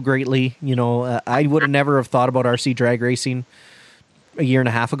so greatly. I would have never have thought about RC drag racing a year and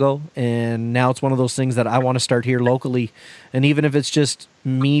a half ago, and now it's one of those things that I want to start here locally. And even if it's just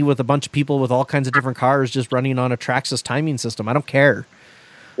me with a bunch of people with all kinds of different cars just running on a Traxxas timing system, I don't care.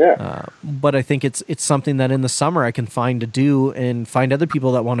 Yeah. But I think it's something that in the summer I can find to do and find other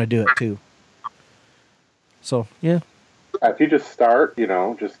people that want to do it too. So, yeah. If you just start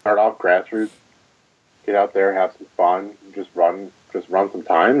off grassroots, get out there, have some fun, just run some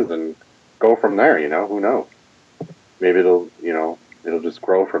times and go from there, who knows? Maybe it'll just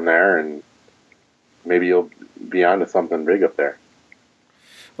grow from there, and maybe you'll be onto something big up there.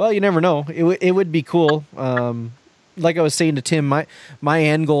 Well, you never know. It would be cool. Like I was saying to Tim, my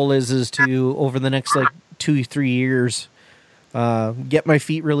end goal is to, over the next 2-3 years, get my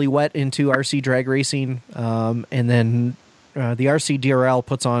feet really wet into RC drag racing, and then the RC DRL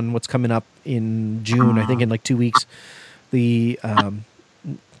puts on what's coming up in June, I think in 2 weeks, the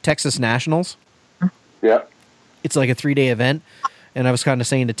Texas Nationals. Yeah. It's like a 3-day event, and I was kind of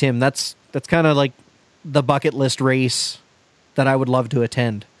saying to Tim, that's kind of like the bucket list race that I would love to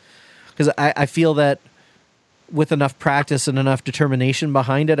attend, because I feel that with enough practice and enough determination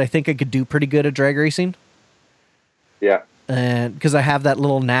behind it, I think I could do pretty good at drag racing. Yeah. And because I have that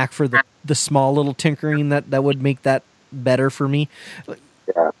little knack for the small little tinkering that would make that better for me.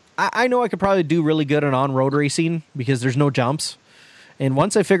 Yeah. I know I could probably do really good on road racing because there's no jumps. And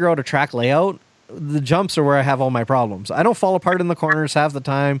once I figure out a track layout, the jumps are where I have all my problems. I don't fall apart in the corners half the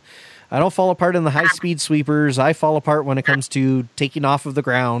time. I don't fall apart in the high-speed sweepers. I fall apart when it comes to taking off of the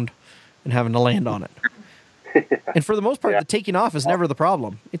ground and having to land on it. And for the most part, the taking off is never the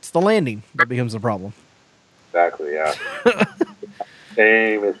problem. It's the landing that becomes the problem. Exactly, yeah.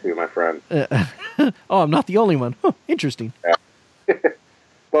 Same issue, my friend. Oh, I'm not the only one. Huh, interesting. Yeah.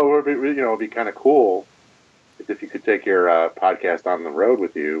 Well, it'd be kind of cool if you could take your podcast on the road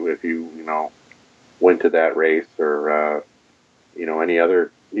with you, if you went to that race or any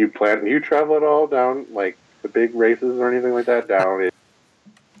other. You travel at all down the big races or anything like that down?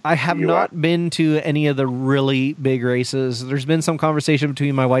 I have not been to any of the really big races. There's been some conversation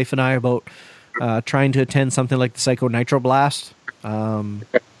between my wife and I about trying to attend something like the Psycho Nitro Blast,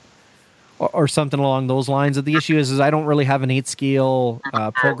 or something along those lines. The issue is I don't really have an 8-scale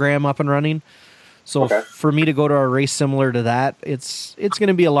program up and running. So for me to go to a race similar to that, it's going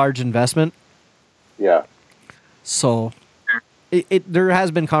to be a large investment. Yeah. So there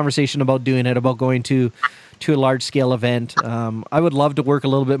has been conversation about doing it, about going to a large scale event. I would love to work a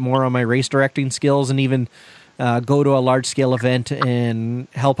little bit more on my race directing skills and even go to a large scale event and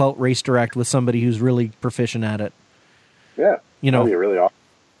help out race direct with somebody who's really proficient at it. Yeah. That'd be really awesome.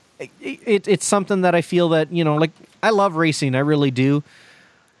 It's something that I feel that, I love racing. I really do.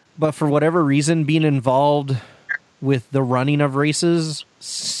 But for whatever reason, being involved with the running of races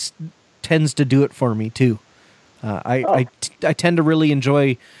tends to do it for me too. I tend to really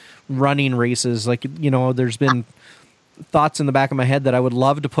enjoy running races. There's been thoughts in the back of my head that I would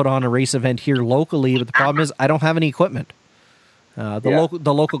love to put on a race event here locally, but the problem is I don't have any equipment.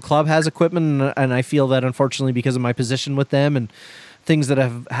 The local club has equipment, and I feel that unfortunately because of my position with them and things that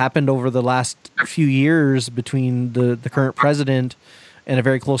have happened over the last few years between the current president and a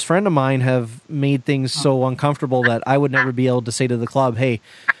very close friend of mine have made things so uncomfortable that I would never be able to say to the club, hey,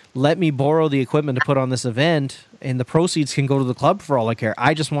 let me borrow the equipment to put on this event, and the proceeds can go to the club for all I care.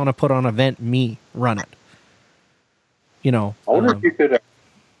 I just want to put on an event, run it. I wonder if you could,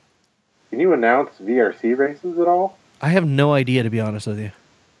 can you announce VRC races at all? I have no idea, to be honest with you.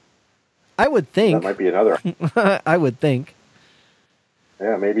 I would think. That might be another. I would think.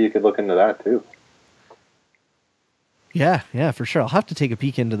 Yeah, maybe you could look into that too. Yeah, for sure. I'll have to take a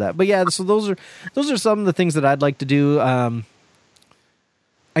peek into that. But yeah, so those are some of the things that I'd like to do.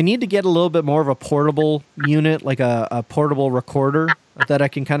 I need to get a little bit more of a portable unit, like a portable recorder that I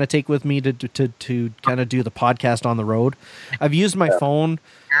can kind of take with me to kind of do the podcast on the road. I've used my phone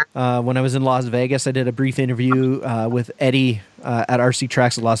when I was in Las Vegas. I did a brief interview with Eddie at RC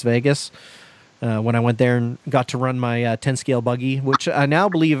Tracks at Las Vegas when I went there and got to run my 10-scale buggy, which I now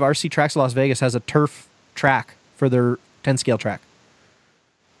believe RC Tracks Las Vegas has a turf track for their 10-scale track.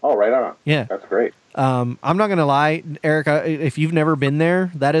 Oh, right on. Yeah. That's great. I'm not going to lie, Eric, if you've never been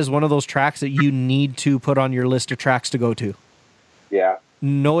there, that is one of those tracks that you need to put on your list of tracks to go to. Yeah.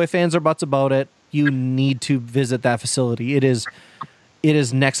 No ifs, ands, or buts about it. You need to visit that facility. It is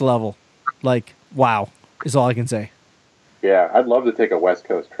next level. Wow. is all I can say. Yeah, I'd love to take a West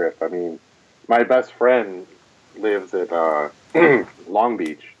Coast trip. I mean, my best friend lives at Long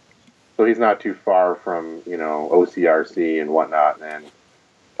Beach, so he's not too far from, OCRC and whatnot. And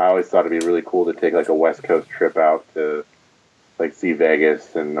I always thought it'd be really cool to take like a West Coast trip out to like see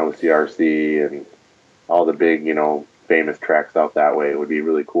Vegas and OCRC and all the big, famous tracks out that way. It would be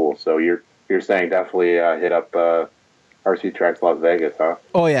really cool. So you're saying definitely hit up RC Tracks Las Vegas, huh?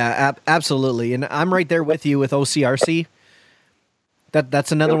 Oh yeah, absolutely. And I'm right there with you with OCRC.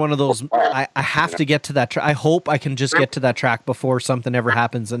 That's another one of those. I have to get to that track. I hope I can just get to that track before something ever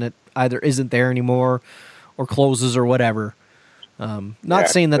happens and it either isn't there anymore or closes or whatever. Not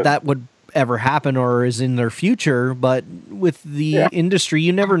saying that would ever happen or is in their future, but with the industry,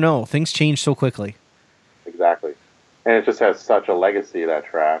 you never know. Things change so quickly. Exactly. And it just has such a legacy, that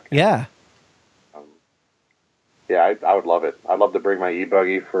track. Yeah. I would love it. I'd love to bring my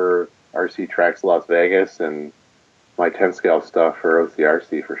e-buggy for RC Tracks Las Vegas and my 10 scale stuff for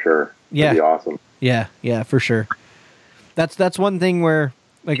OCRC for sure. Yeah. It'd be awesome. Yeah, for sure. That's one thing where,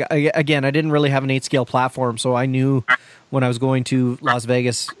 like, again, I didn't really have an 8 scale platform, so I knew when I was going to Las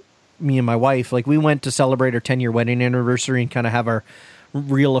Vegas, me and my wife, like, we went to celebrate our 10-year wedding anniversary and kind of have our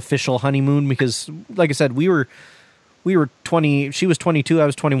real official honeymoon because, like I said, we were 20, she was 22, I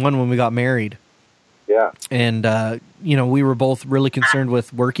was 21 when we got married. Yeah. And, we were both really concerned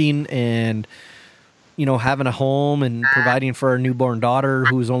with working and, having a home and providing for our newborn daughter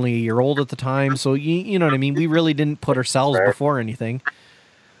who was only a year old at the time. So, you know what I mean? We really didn't put ourselves before anything.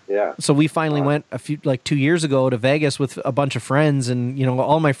 Yeah. So we finally went 2 years ago to Vegas with a bunch of friends and,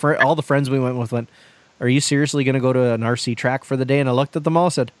 all the friends we went with went, "Are you seriously going to go to an RC track for the day?" And I looked at them all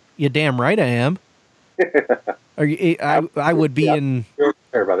and said, "You damn right I am." I would be in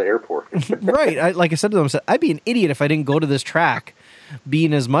there by the airport. right. Like I said to them, I'd be an idiot if I didn't go to this track,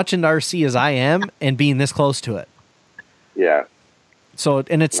 being as much into RC as I am and being this close to it. Yeah. So,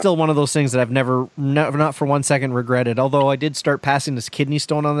 and it's still one of those things that I've never, not for 1 second regretted. Although I did start passing this kidney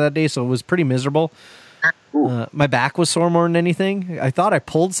stone on that day, so it was pretty miserable. My back was sore more than anything. I thought I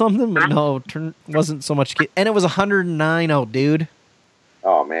pulled something, but no, wasn't so much. And it was 109 out, dude.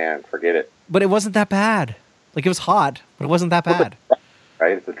 Oh man, forget it. But it wasn't that bad. Like, it was hot, but it wasn't that bad.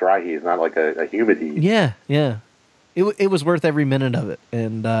 Right? It's a dry heat. It's not like a humid heat. Yeah. It was worth every minute of it.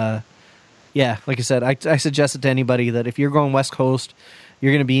 And, like I said, I suggested to anybody that if you're going West Coast,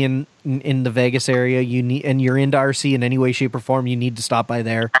 you're going to be in the Vegas area, and you're into RC in any way, shape, or form, you need to stop by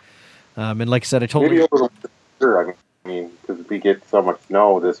there. And like I said, I totally... Maybe over the winter, I mean, because we get so much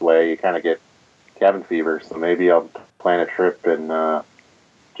snow this way, you kind of get cabin fever. So maybe I'll plan a trip in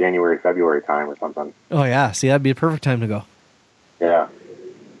January, February time or something. Oh, yeah. See, that'd be a perfect time to go. Yeah.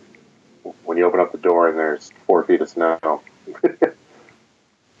 When you open up the door and there's 4 feet of snow.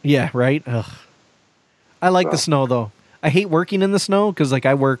 Yeah, right? Ugh. I like the snow, though. I hate working in the snow because, like,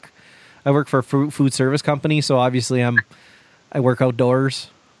 I work for a food service company, so obviously I work outdoors.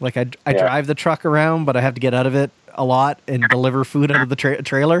 Like, I drive the truck around, but I have to get out of it a lot and deliver food out of the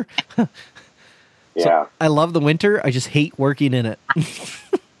trailer. Yeah. So I love the winter. I just hate working in it.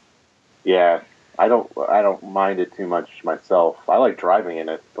 Yeah. I don't mind it too much myself. I like driving in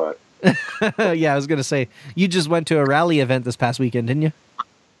it, but... Yeah, I was going to say, you just went to a rally event this past weekend, didn't you?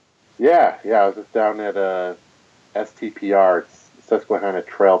 Yeah. I was just down at STPR, it's Susquehanna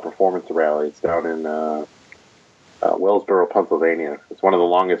Trail Performance Rally. It's down in Wellsboro, Pennsylvania. It's one of the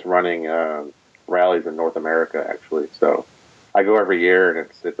longest running rallies in North America, actually. So I go every year, and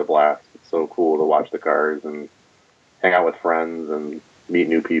it's a blast. It's so cool to watch the cars and hang out with friends and meet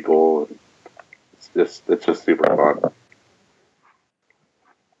new people. It's just super fun.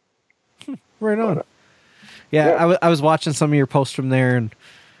 Right on. Yeah. I was watching some of your posts from there,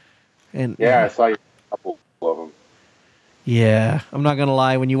 and yeah, I saw a couple of them. Yeah, I'm not gonna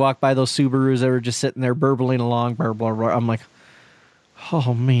lie. When you walk by those Subarus that were just sitting there burbling along, blah, blah, blah, I'm like,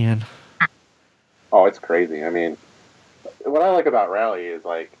 oh man. Oh, it's crazy. I mean, what I like about rally is,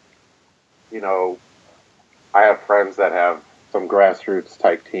 like, I have friends that have some grassroots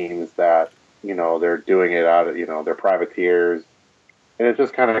type teams that they're doing it out of they're privateers. And it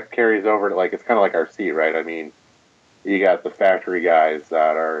just kind of carries over to, like, it's kind of like RC, right? I mean, you got the factory guys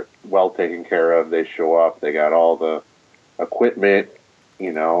that are well taken care of. They show up. They got all the equipment,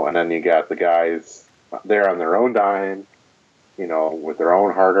 and then you got the guys there on their own dime, with their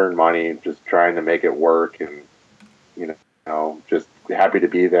own hard-earned money, just trying to make it work and, just happy to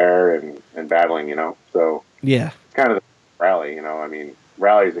be there and battling, So yeah, it's kind of the rally, I mean,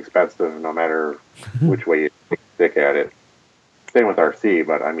 rally is expensive no matter which way you stick at it. Same with RC,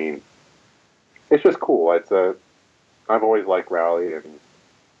 but I mean, it's just cool. I've always liked rally, and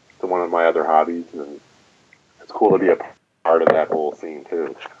it's one of my other hobbies, and it's cool to be a part of that whole scene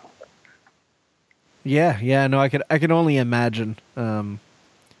too. Yeah, no, I could only imagine.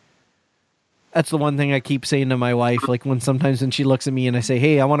 That's the one thing I keep saying to my wife, like when she looks at me and I say,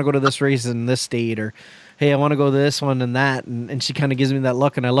 hey, I want to go to this race in this state, or hey, I want to go to this one and that, and she kind of gives me that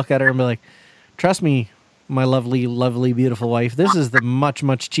look, and I look at her and be like, trust me, my lovely, lovely, beautiful wife, this is the much,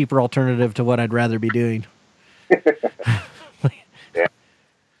 much cheaper alternative to what I'd rather be doing. Yeah.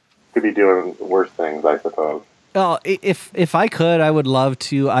 Could be doing worse things, I suppose. Well, if I could, I would love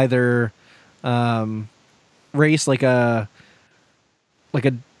to either race like a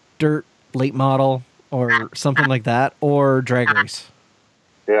dirt late model or something like that, or drag race.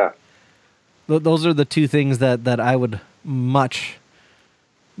 Yeah. Those are the two things that I would much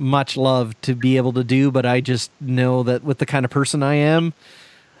love to be able to do, but I just know that with the kind of person I am,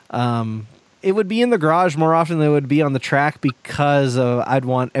 it would be in the garage more often than it would be on the track, because I'd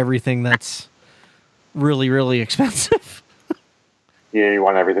want everything that's really, really expensive. Yeah, you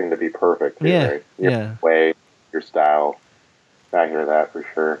want everything to be perfect. Too, Yeah, right? Your way, your style. I hear that for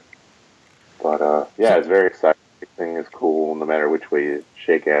sure. But yeah, it's very exciting. Everything is cool, no matter which way you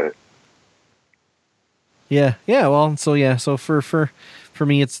shake at it. Yeah. Well, so for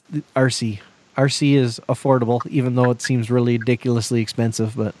me, it's RC. RC is affordable, even though it seems really ridiculously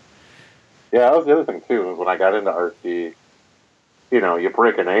expensive. But yeah, that was the other thing too. When I got into RC, you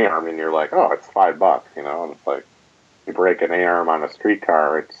break an A-arm and you're like, oh, it's $5, and it's like you break an A-arm on a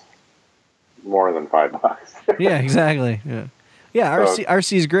streetcar, it's more than $5. Yeah, exactly. Yeah.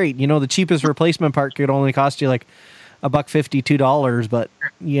 RC is great. The cheapest replacement part could only cost you like $1.50, $2, but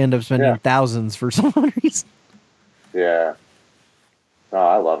you end up spending thousands for some reason. Yeah. No,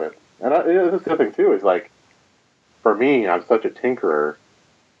 I love it. And this is the thing too, is like, for me, I'm such a tinkerer.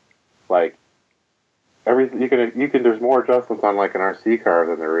 Like, everything you can. There's more adjustments on like an RC car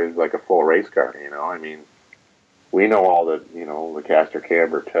than there is like a full race car. I mean, we know all the the caster,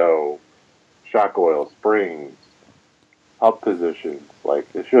 camber, toe, shock oil, springs, hub positions. Like,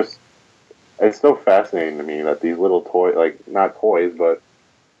 it's so fascinating to me that these little not toys, but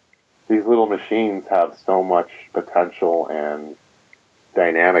these little machines have so much potential and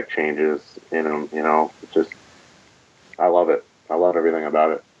dynamic changes in them. It's just, I love it. I love everything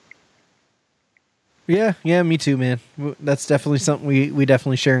about it. Yeah, me too, man. That's definitely something we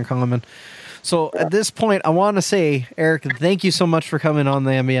definitely share in common. So at this point, I want to say, Eric, thank you so much for coming on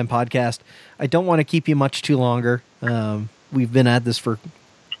the MBM podcast. I don't want to keep you much too longer. We've been at this for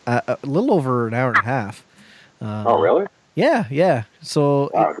a little over an hour and a half. Oh, really? Yeah. So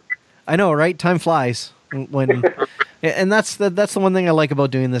wow. I know, right? Time flies when, and that's the one thing I like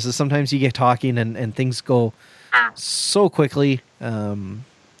about doing this is sometimes you get talking and things go so quickly.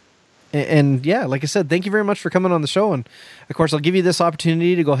 And yeah, like I said, thank you very much for coming on the show. And of course, I'll give you this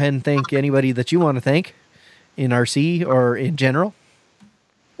opportunity to go ahead and thank anybody that you want to thank in RC or in general.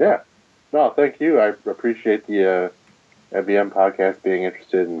 Yeah. No, thank you. I appreciate the MBM podcast being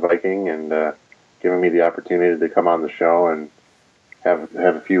interested in Viking and giving me the opportunity to come on the show and have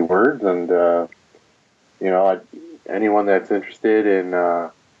a few words. And, anyone that's interested in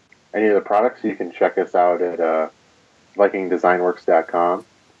any of the products, you can check us out at VikingDesignWorks.com.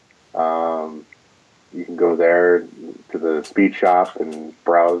 You can go there to the speed shop and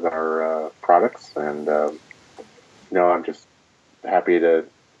browse our products, and I'm just happy to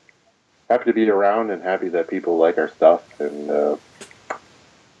be around and happy that people like our stuff. And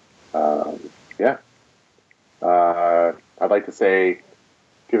I'd like to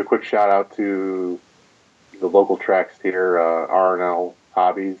give a quick shout out to the local tracks here, R&L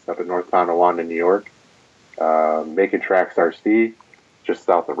Hobbies up in North Tonawanda, New York, Making Tracks RC, just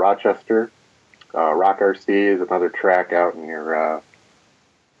south of Rochester. Rock RC is another track out near,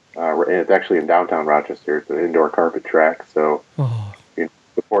 it's actually in downtown Rochester. It's an indoor carpet track. So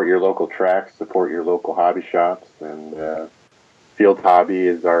support your local tracks, support your local hobby shops. And Field Hobby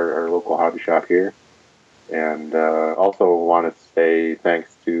is our local hobby shop here. And also want to say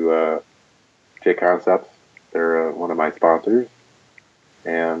thanks to J Concepts. They're one of my sponsors.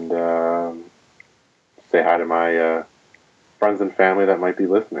 And say hi to my friends and family that might be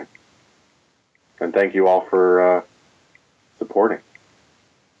listening. And thank you all for supporting.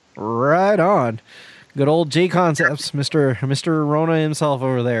 Right on. Good old J Concepts, Mr. Rona himself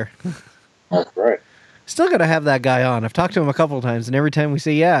over there. That's right. Still got to have that guy on. I've talked to him a couple of times, and every time we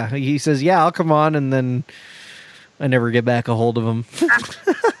say, yeah, he says, yeah, I'll come on, and then I never get back a hold of him.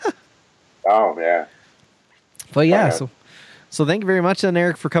 Oh, yeah. But yeah, so thank you very much then,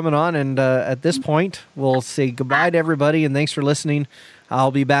 Eric, for coming on. And at this point, we'll say goodbye to everybody, and thanks for listening.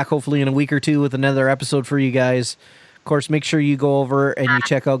 I'll be back hopefully in a week or two with another episode for you guys. Of course, make sure you go over and you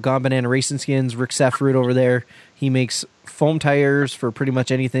check out Gone Banana Racing Skins. Rick Seffrood over there. He makes foam tires for pretty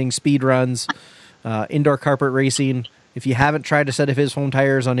much anything, speed runs, indoor carpet racing. If you haven't tried a set of his foam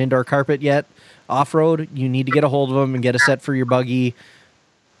tires on indoor carpet yet, off-road, you need to get a hold of him and get a set for your buggy,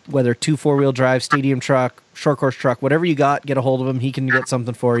 whether 2 4-wheel drive, stadium truck, short course truck, whatever you got, get a hold of him. He can get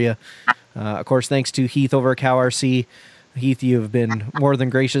something for you. Of course, thanks to Heath over at Cow RC. Heath, you have been more than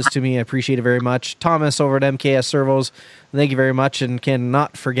gracious to me. I appreciate it very much. Thomas over at MKS Servos, thank you very much. And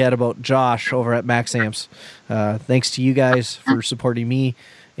cannot forget about Josh over at Max Amps. Thanks to you guys for supporting me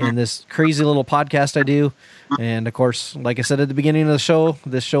in this crazy little podcast I do. And, of course, like I said at the beginning of the show,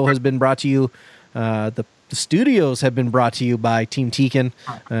 this show has been brought to you, the studios have been brought to you by Team Tekin.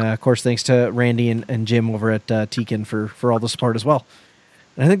 Of course, thanks to Randy and Jim over at Tekin for all the support as well.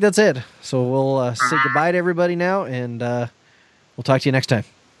 And I think that's it. So we'll say goodbye to everybody now, and we'll talk to you next time.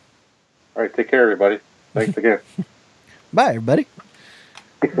 All right, take care, everybody. Thanks again. Bye, everybody.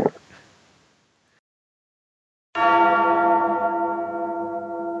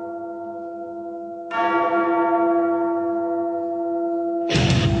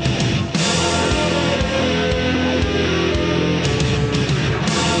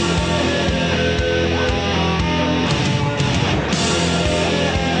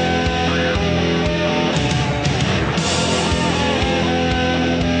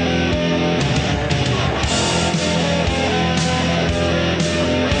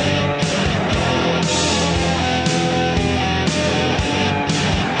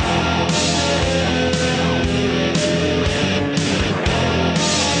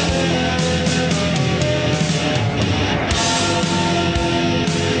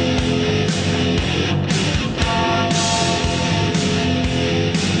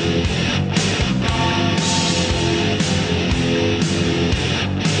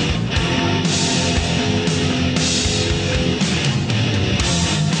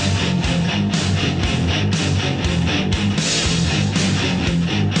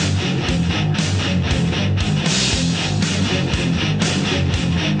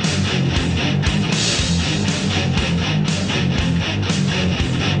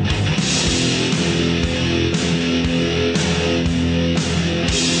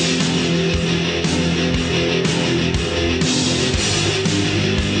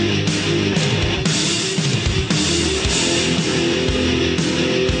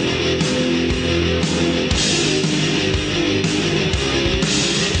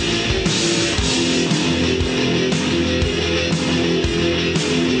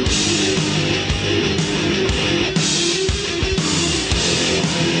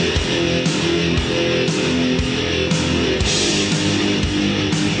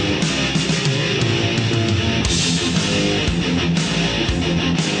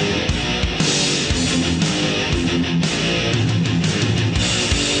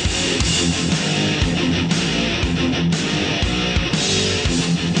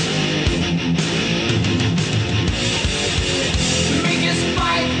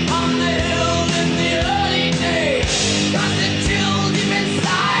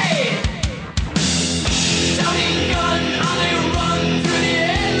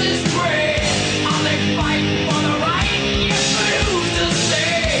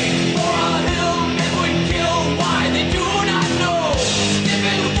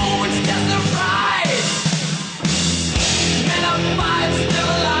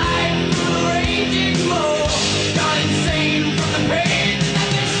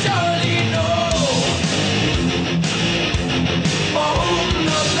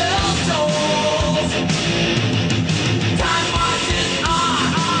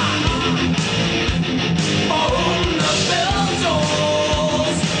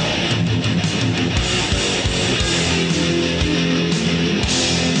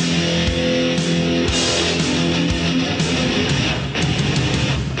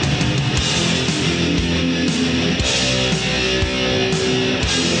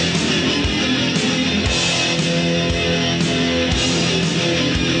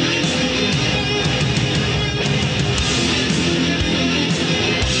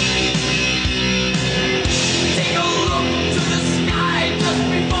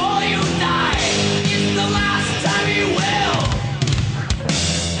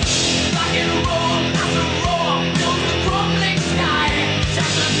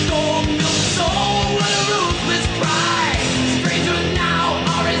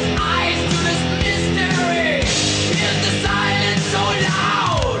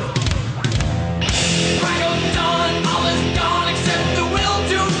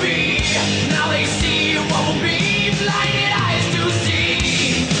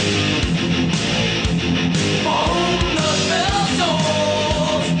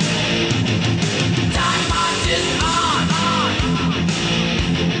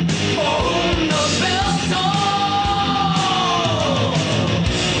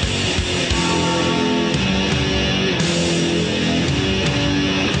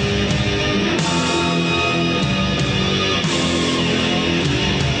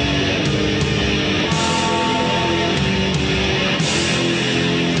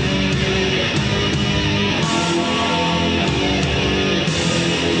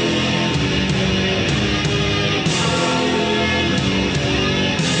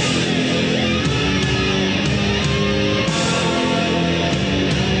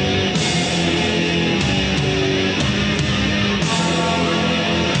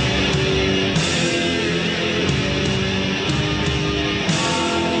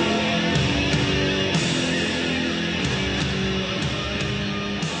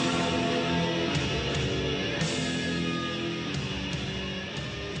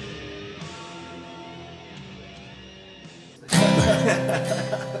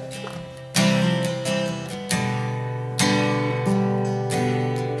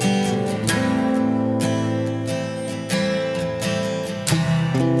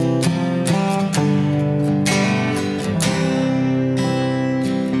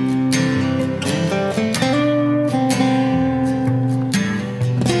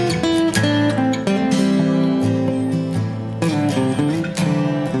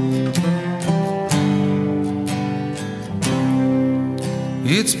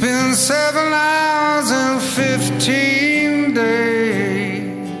 It's been 7 hours and 15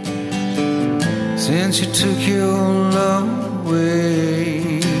 days since you took your love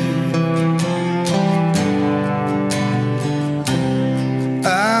away.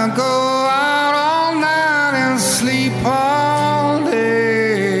 I go out all night and sleep all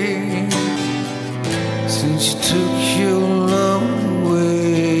day since you took your love away.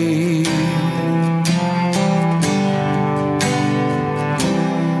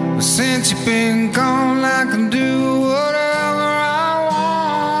 Since you've been gone, I can do whatever I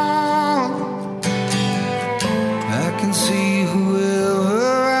want. I can see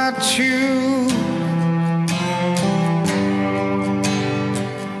whoever I choose.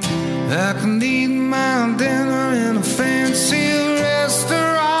 I can eat my dinner in a fancy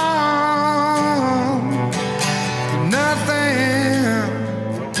restaurant.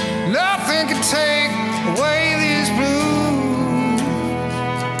 Nothing can take away these blues.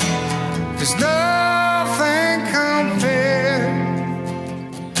 There's nothing compared,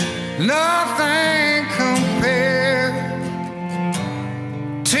 nothing compared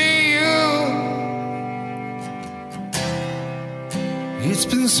to you. It's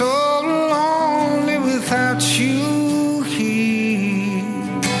been so lonely without you here,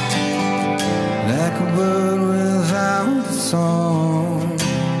 like a bird without a song.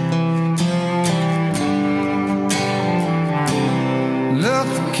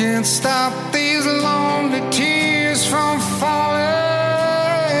 Nothing can stop these lonely tears from falling.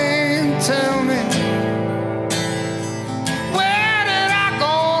 Tell me, where did I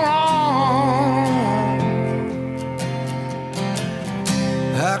go wrong?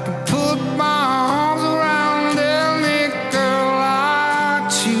 I could put my arms around any girl I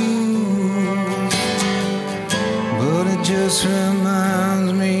choose, but it just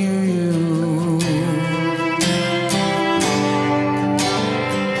reminds me of you.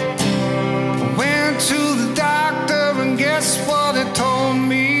 To the doctor, and guess what he told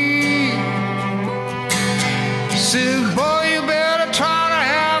me? He said, boy, you better try to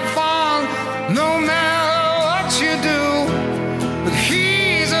have fun no matter what you do. But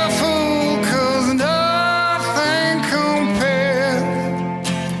he's a fool, 'cause nothing compares,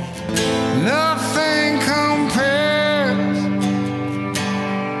 nothing compares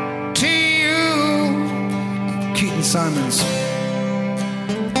to you. Keaton Simons.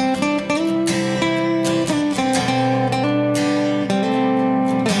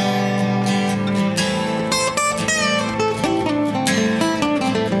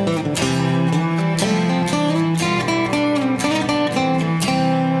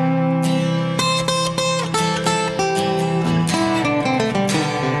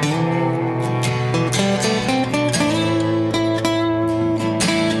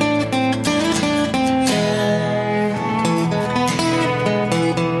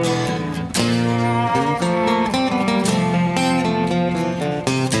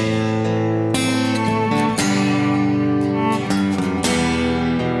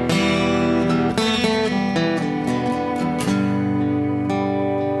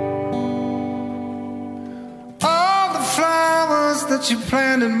 That you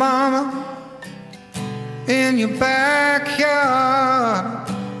planted, mama, in your backyard,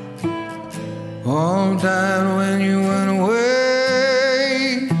 all died when you went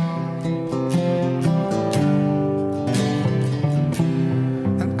away.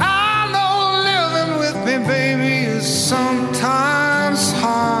 And I know living with me, baby, is sometimes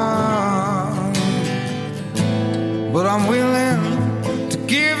hard, but I'm willing to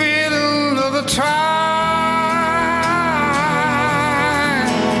give it another try.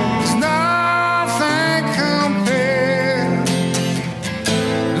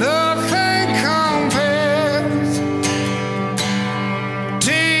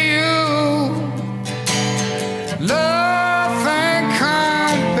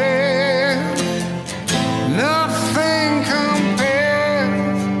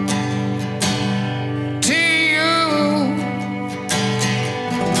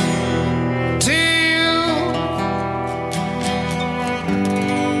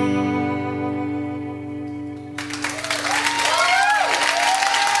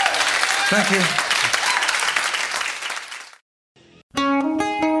 Thank you.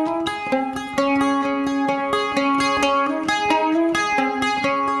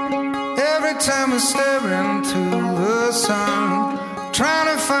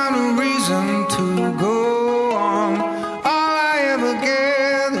 reason to go on. All I ever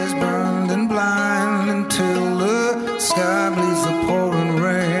get is burned and blind until the sky bleeds the pouring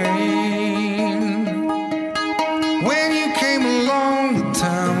rain. When you came along, the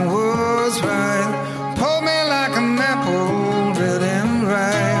time was right. Pulled me like an apple, red and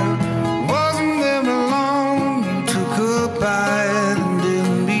ripe. Wasn't very long, you took a bite and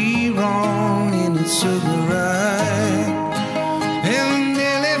didn't be wrong, and it served me right. And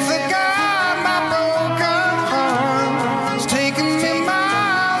nearly forgot my broken heart. It's taking me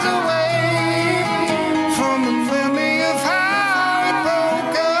miles away from the memory of how it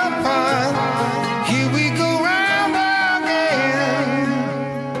broke apart. Here we go round again.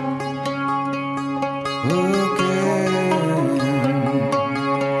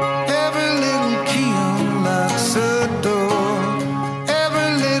 Every little key unlocks a door. Every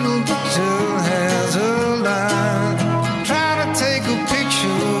little picture has a line. Try to take a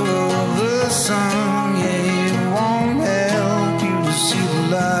picture of the sun, yeah, it won't help you to see the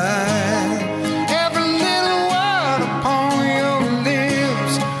light. Every little word upon your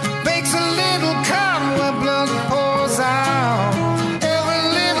lips makes a little cut where blood pours out. Every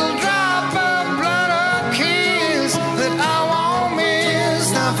little drop of blood or kiss that I won't miss,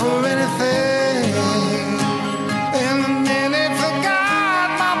 not for anything. And I nearly forgot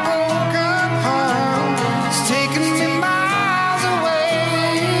my broken heart. It's taking me miles away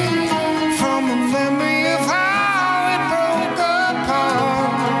from the memory of how it broke apart.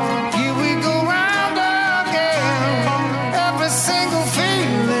 Here we go round again. Every single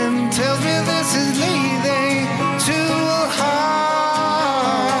feeling tells me this is leading to a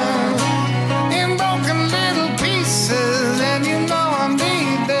heart in broken little pieces, and you know I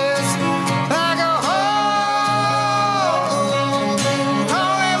need this like a hole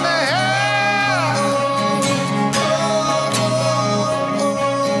in the head.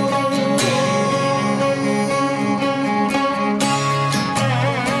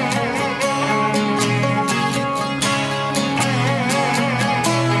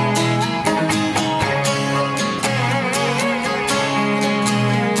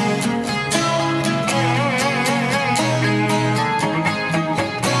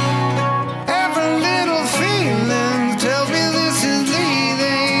 Every little feeling tells me this is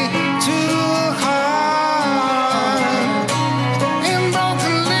leading to a heart in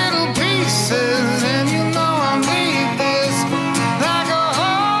broken little pieces, and you know I need this like a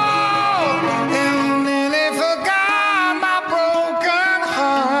hole. And nearly forgot my broken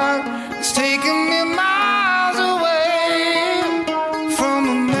heart. It's taking me miles away from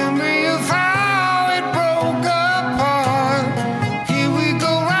the memory of how it broke apart. Here we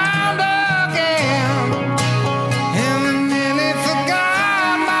go round again. And I nearly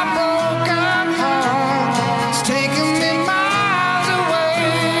forgot my broken heart. It's taking me miles away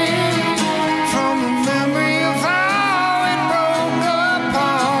from the memory of how it broke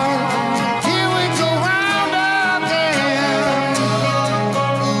apart. Here we go round again.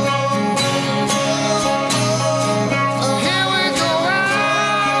 Here we go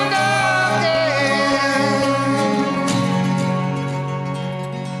round again.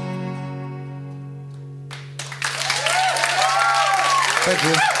 Thank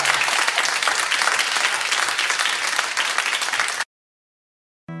you.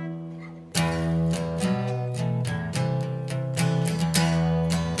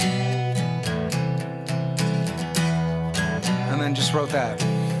 And then just wrote that.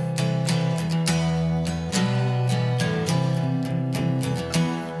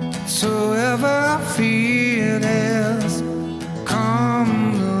 So ever I feel has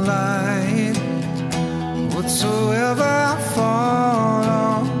come to light. Whatsoever I fall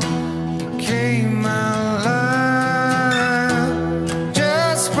on became my life.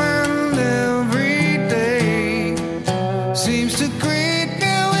 Just when every day seems to greet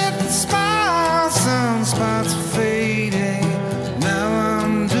me with a smile, some spots are fading. Now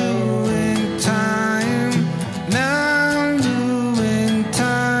I'm doing time. Now I'm doing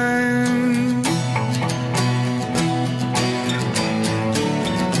time.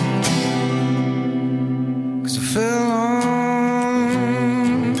 'Cause I fell on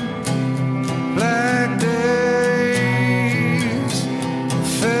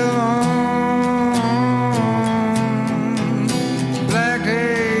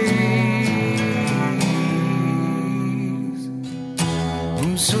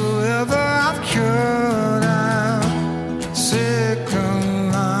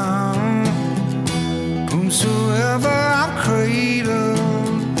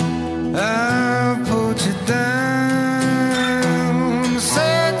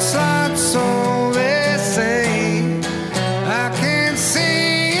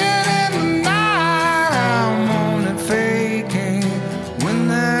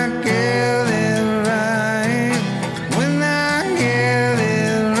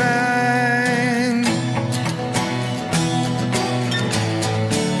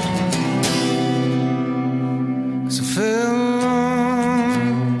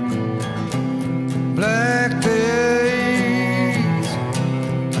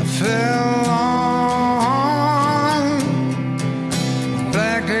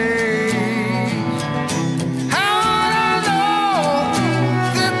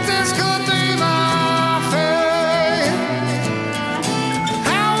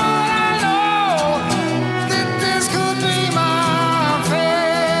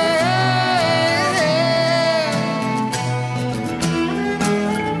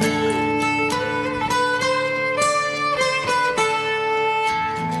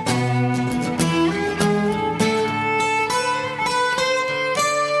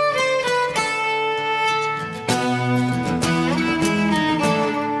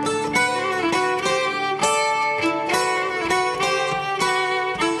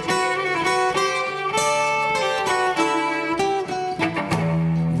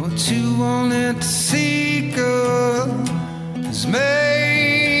What you wanted to seek has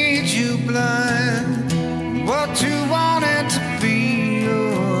made you blind. What you wanted to be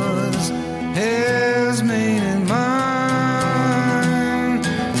yours has made it mine.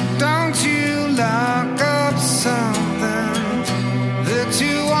 Don't you lock up something that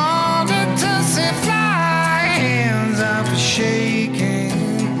you wanted to see fly. Hands up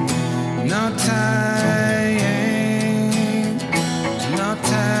shaking, no tying, no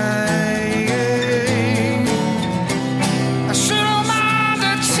tying. I should've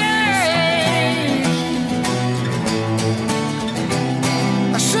minded change.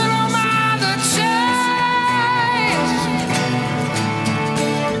 I should've minded change.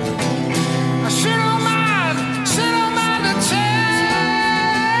 I should've minded change.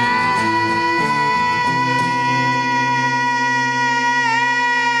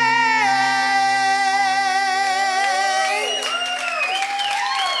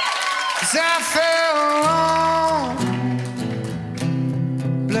 'Cause I fell alone,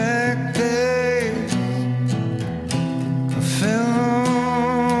 black days. I fell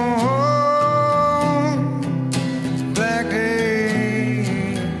alone, black days.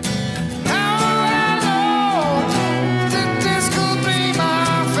 How would I know that this could be my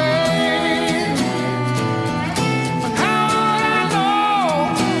fate? How would I know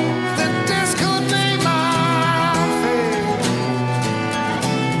that this could be my fate?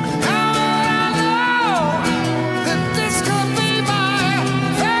 How would I know that this could be my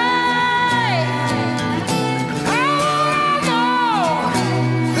fate? How would I know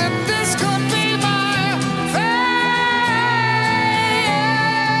that this could be my fate?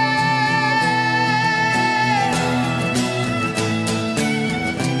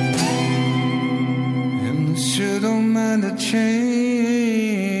 And I should've minded change.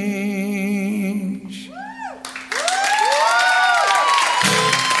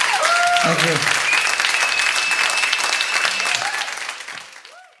 Thank you.